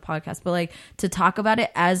her on the podcast, but like to talk about it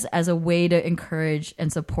as a way to encourage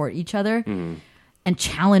and support each other. And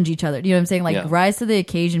challenge each other. You know what I'm saying? Like, rise to the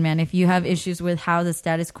occasion, man. If you have issues with how the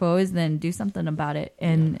status quo is, then do something about it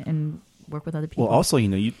and work with other people. Well, also,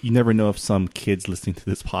 you never know if some kids listening to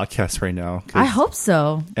this podcast right now. I hope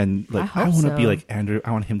so. And like, I want to be like Andrew.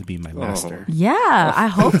 I want him to be my master. Yeah, I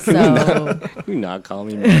hope so. Do not call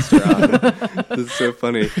me master. That's so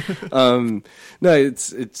funny. No,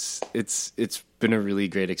 it's been a really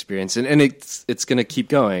great experience, and it's going to keep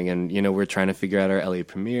going. And we're trying to figure out our LA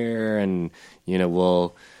premiere, and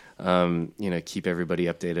we'll keep everybody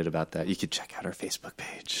updated about that. You could check out our Facebook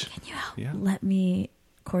page. Can you let me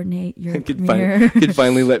coordinate your premiere? Could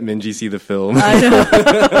finally let Minji see the film.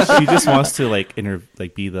 She just wants to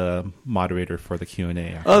be the moderator for the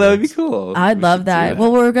Q&A. Oh, that would be cool. I'd love that.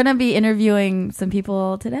 Well, we're going to be interviewing some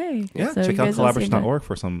people today. Yeah, so check out collaboration.org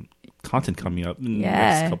for some content coming up in the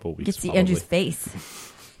next couple of weeks. Get to see Andrew's face.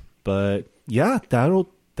 But yeah,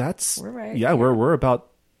 we're we're about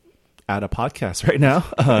at a podcast right now.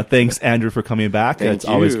 Thanks, Andrew, for coming back. It's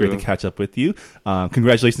always great to catch up with you.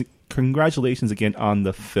 Congratulations again on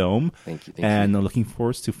the film. Thank you. And looking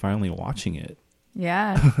forward to finally watching it.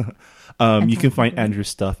 Yeah. You can find Andrew's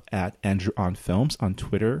stuff at Andrew on Films on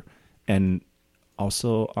Twitter, and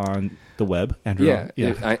also on the web.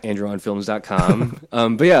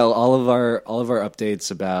 AndrewOnFilms.com. But yeah, all of our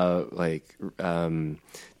updates about like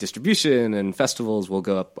distribution and festivals will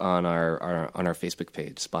go up on our Facebook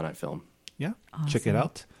page, Spotlight Film. Yeah, awesome. Check it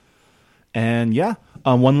out. And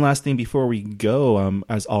one last thing before we go,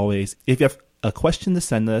 as always, if you have a question to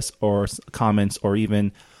send us, or comments, or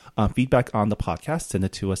even feedback on the podcast, send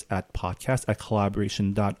it to us at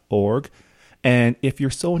podcast@collaboration.org. And if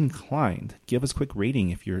you're so inclined, give us a quick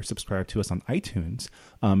rating if you're subscribed to us on iTunes.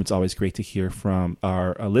 It's always great to hear from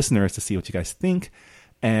our listeners to see what you guys think.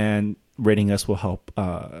 And rating us will help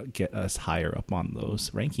get us higher up on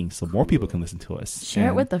those rankings so more people can listen to us. Share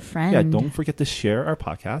it with a friend. Yeah, don't forget to share our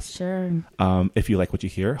podcast. Sure. If you like what you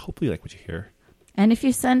hear, hopefully you like what you hear. And if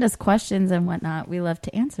you send us questions and whatnot, we love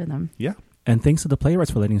to answer them. Yeah. And thanks to the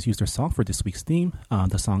Playwrights for letting us use their song for this week's theme.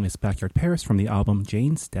 The song is Backyard Paris from the album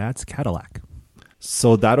Jane's Dad's Cadillac.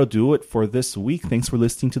 So that'll do it for this week. Thanks for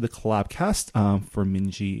listening to the Collabcast. For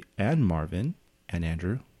Minji and Marvin and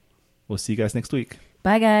Andrew, we'll see you guys next week.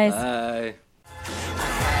 Bye, guys. Bye. I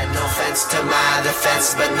had no offense to my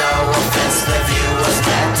defense, but no offense, the view was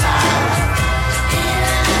that time.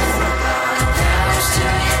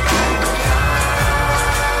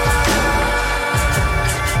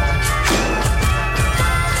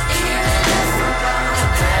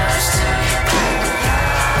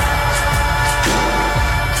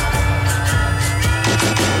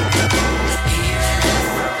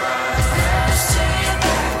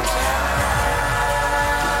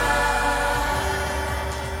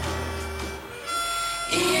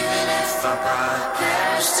 if I brought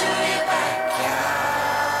Paris to your backyard?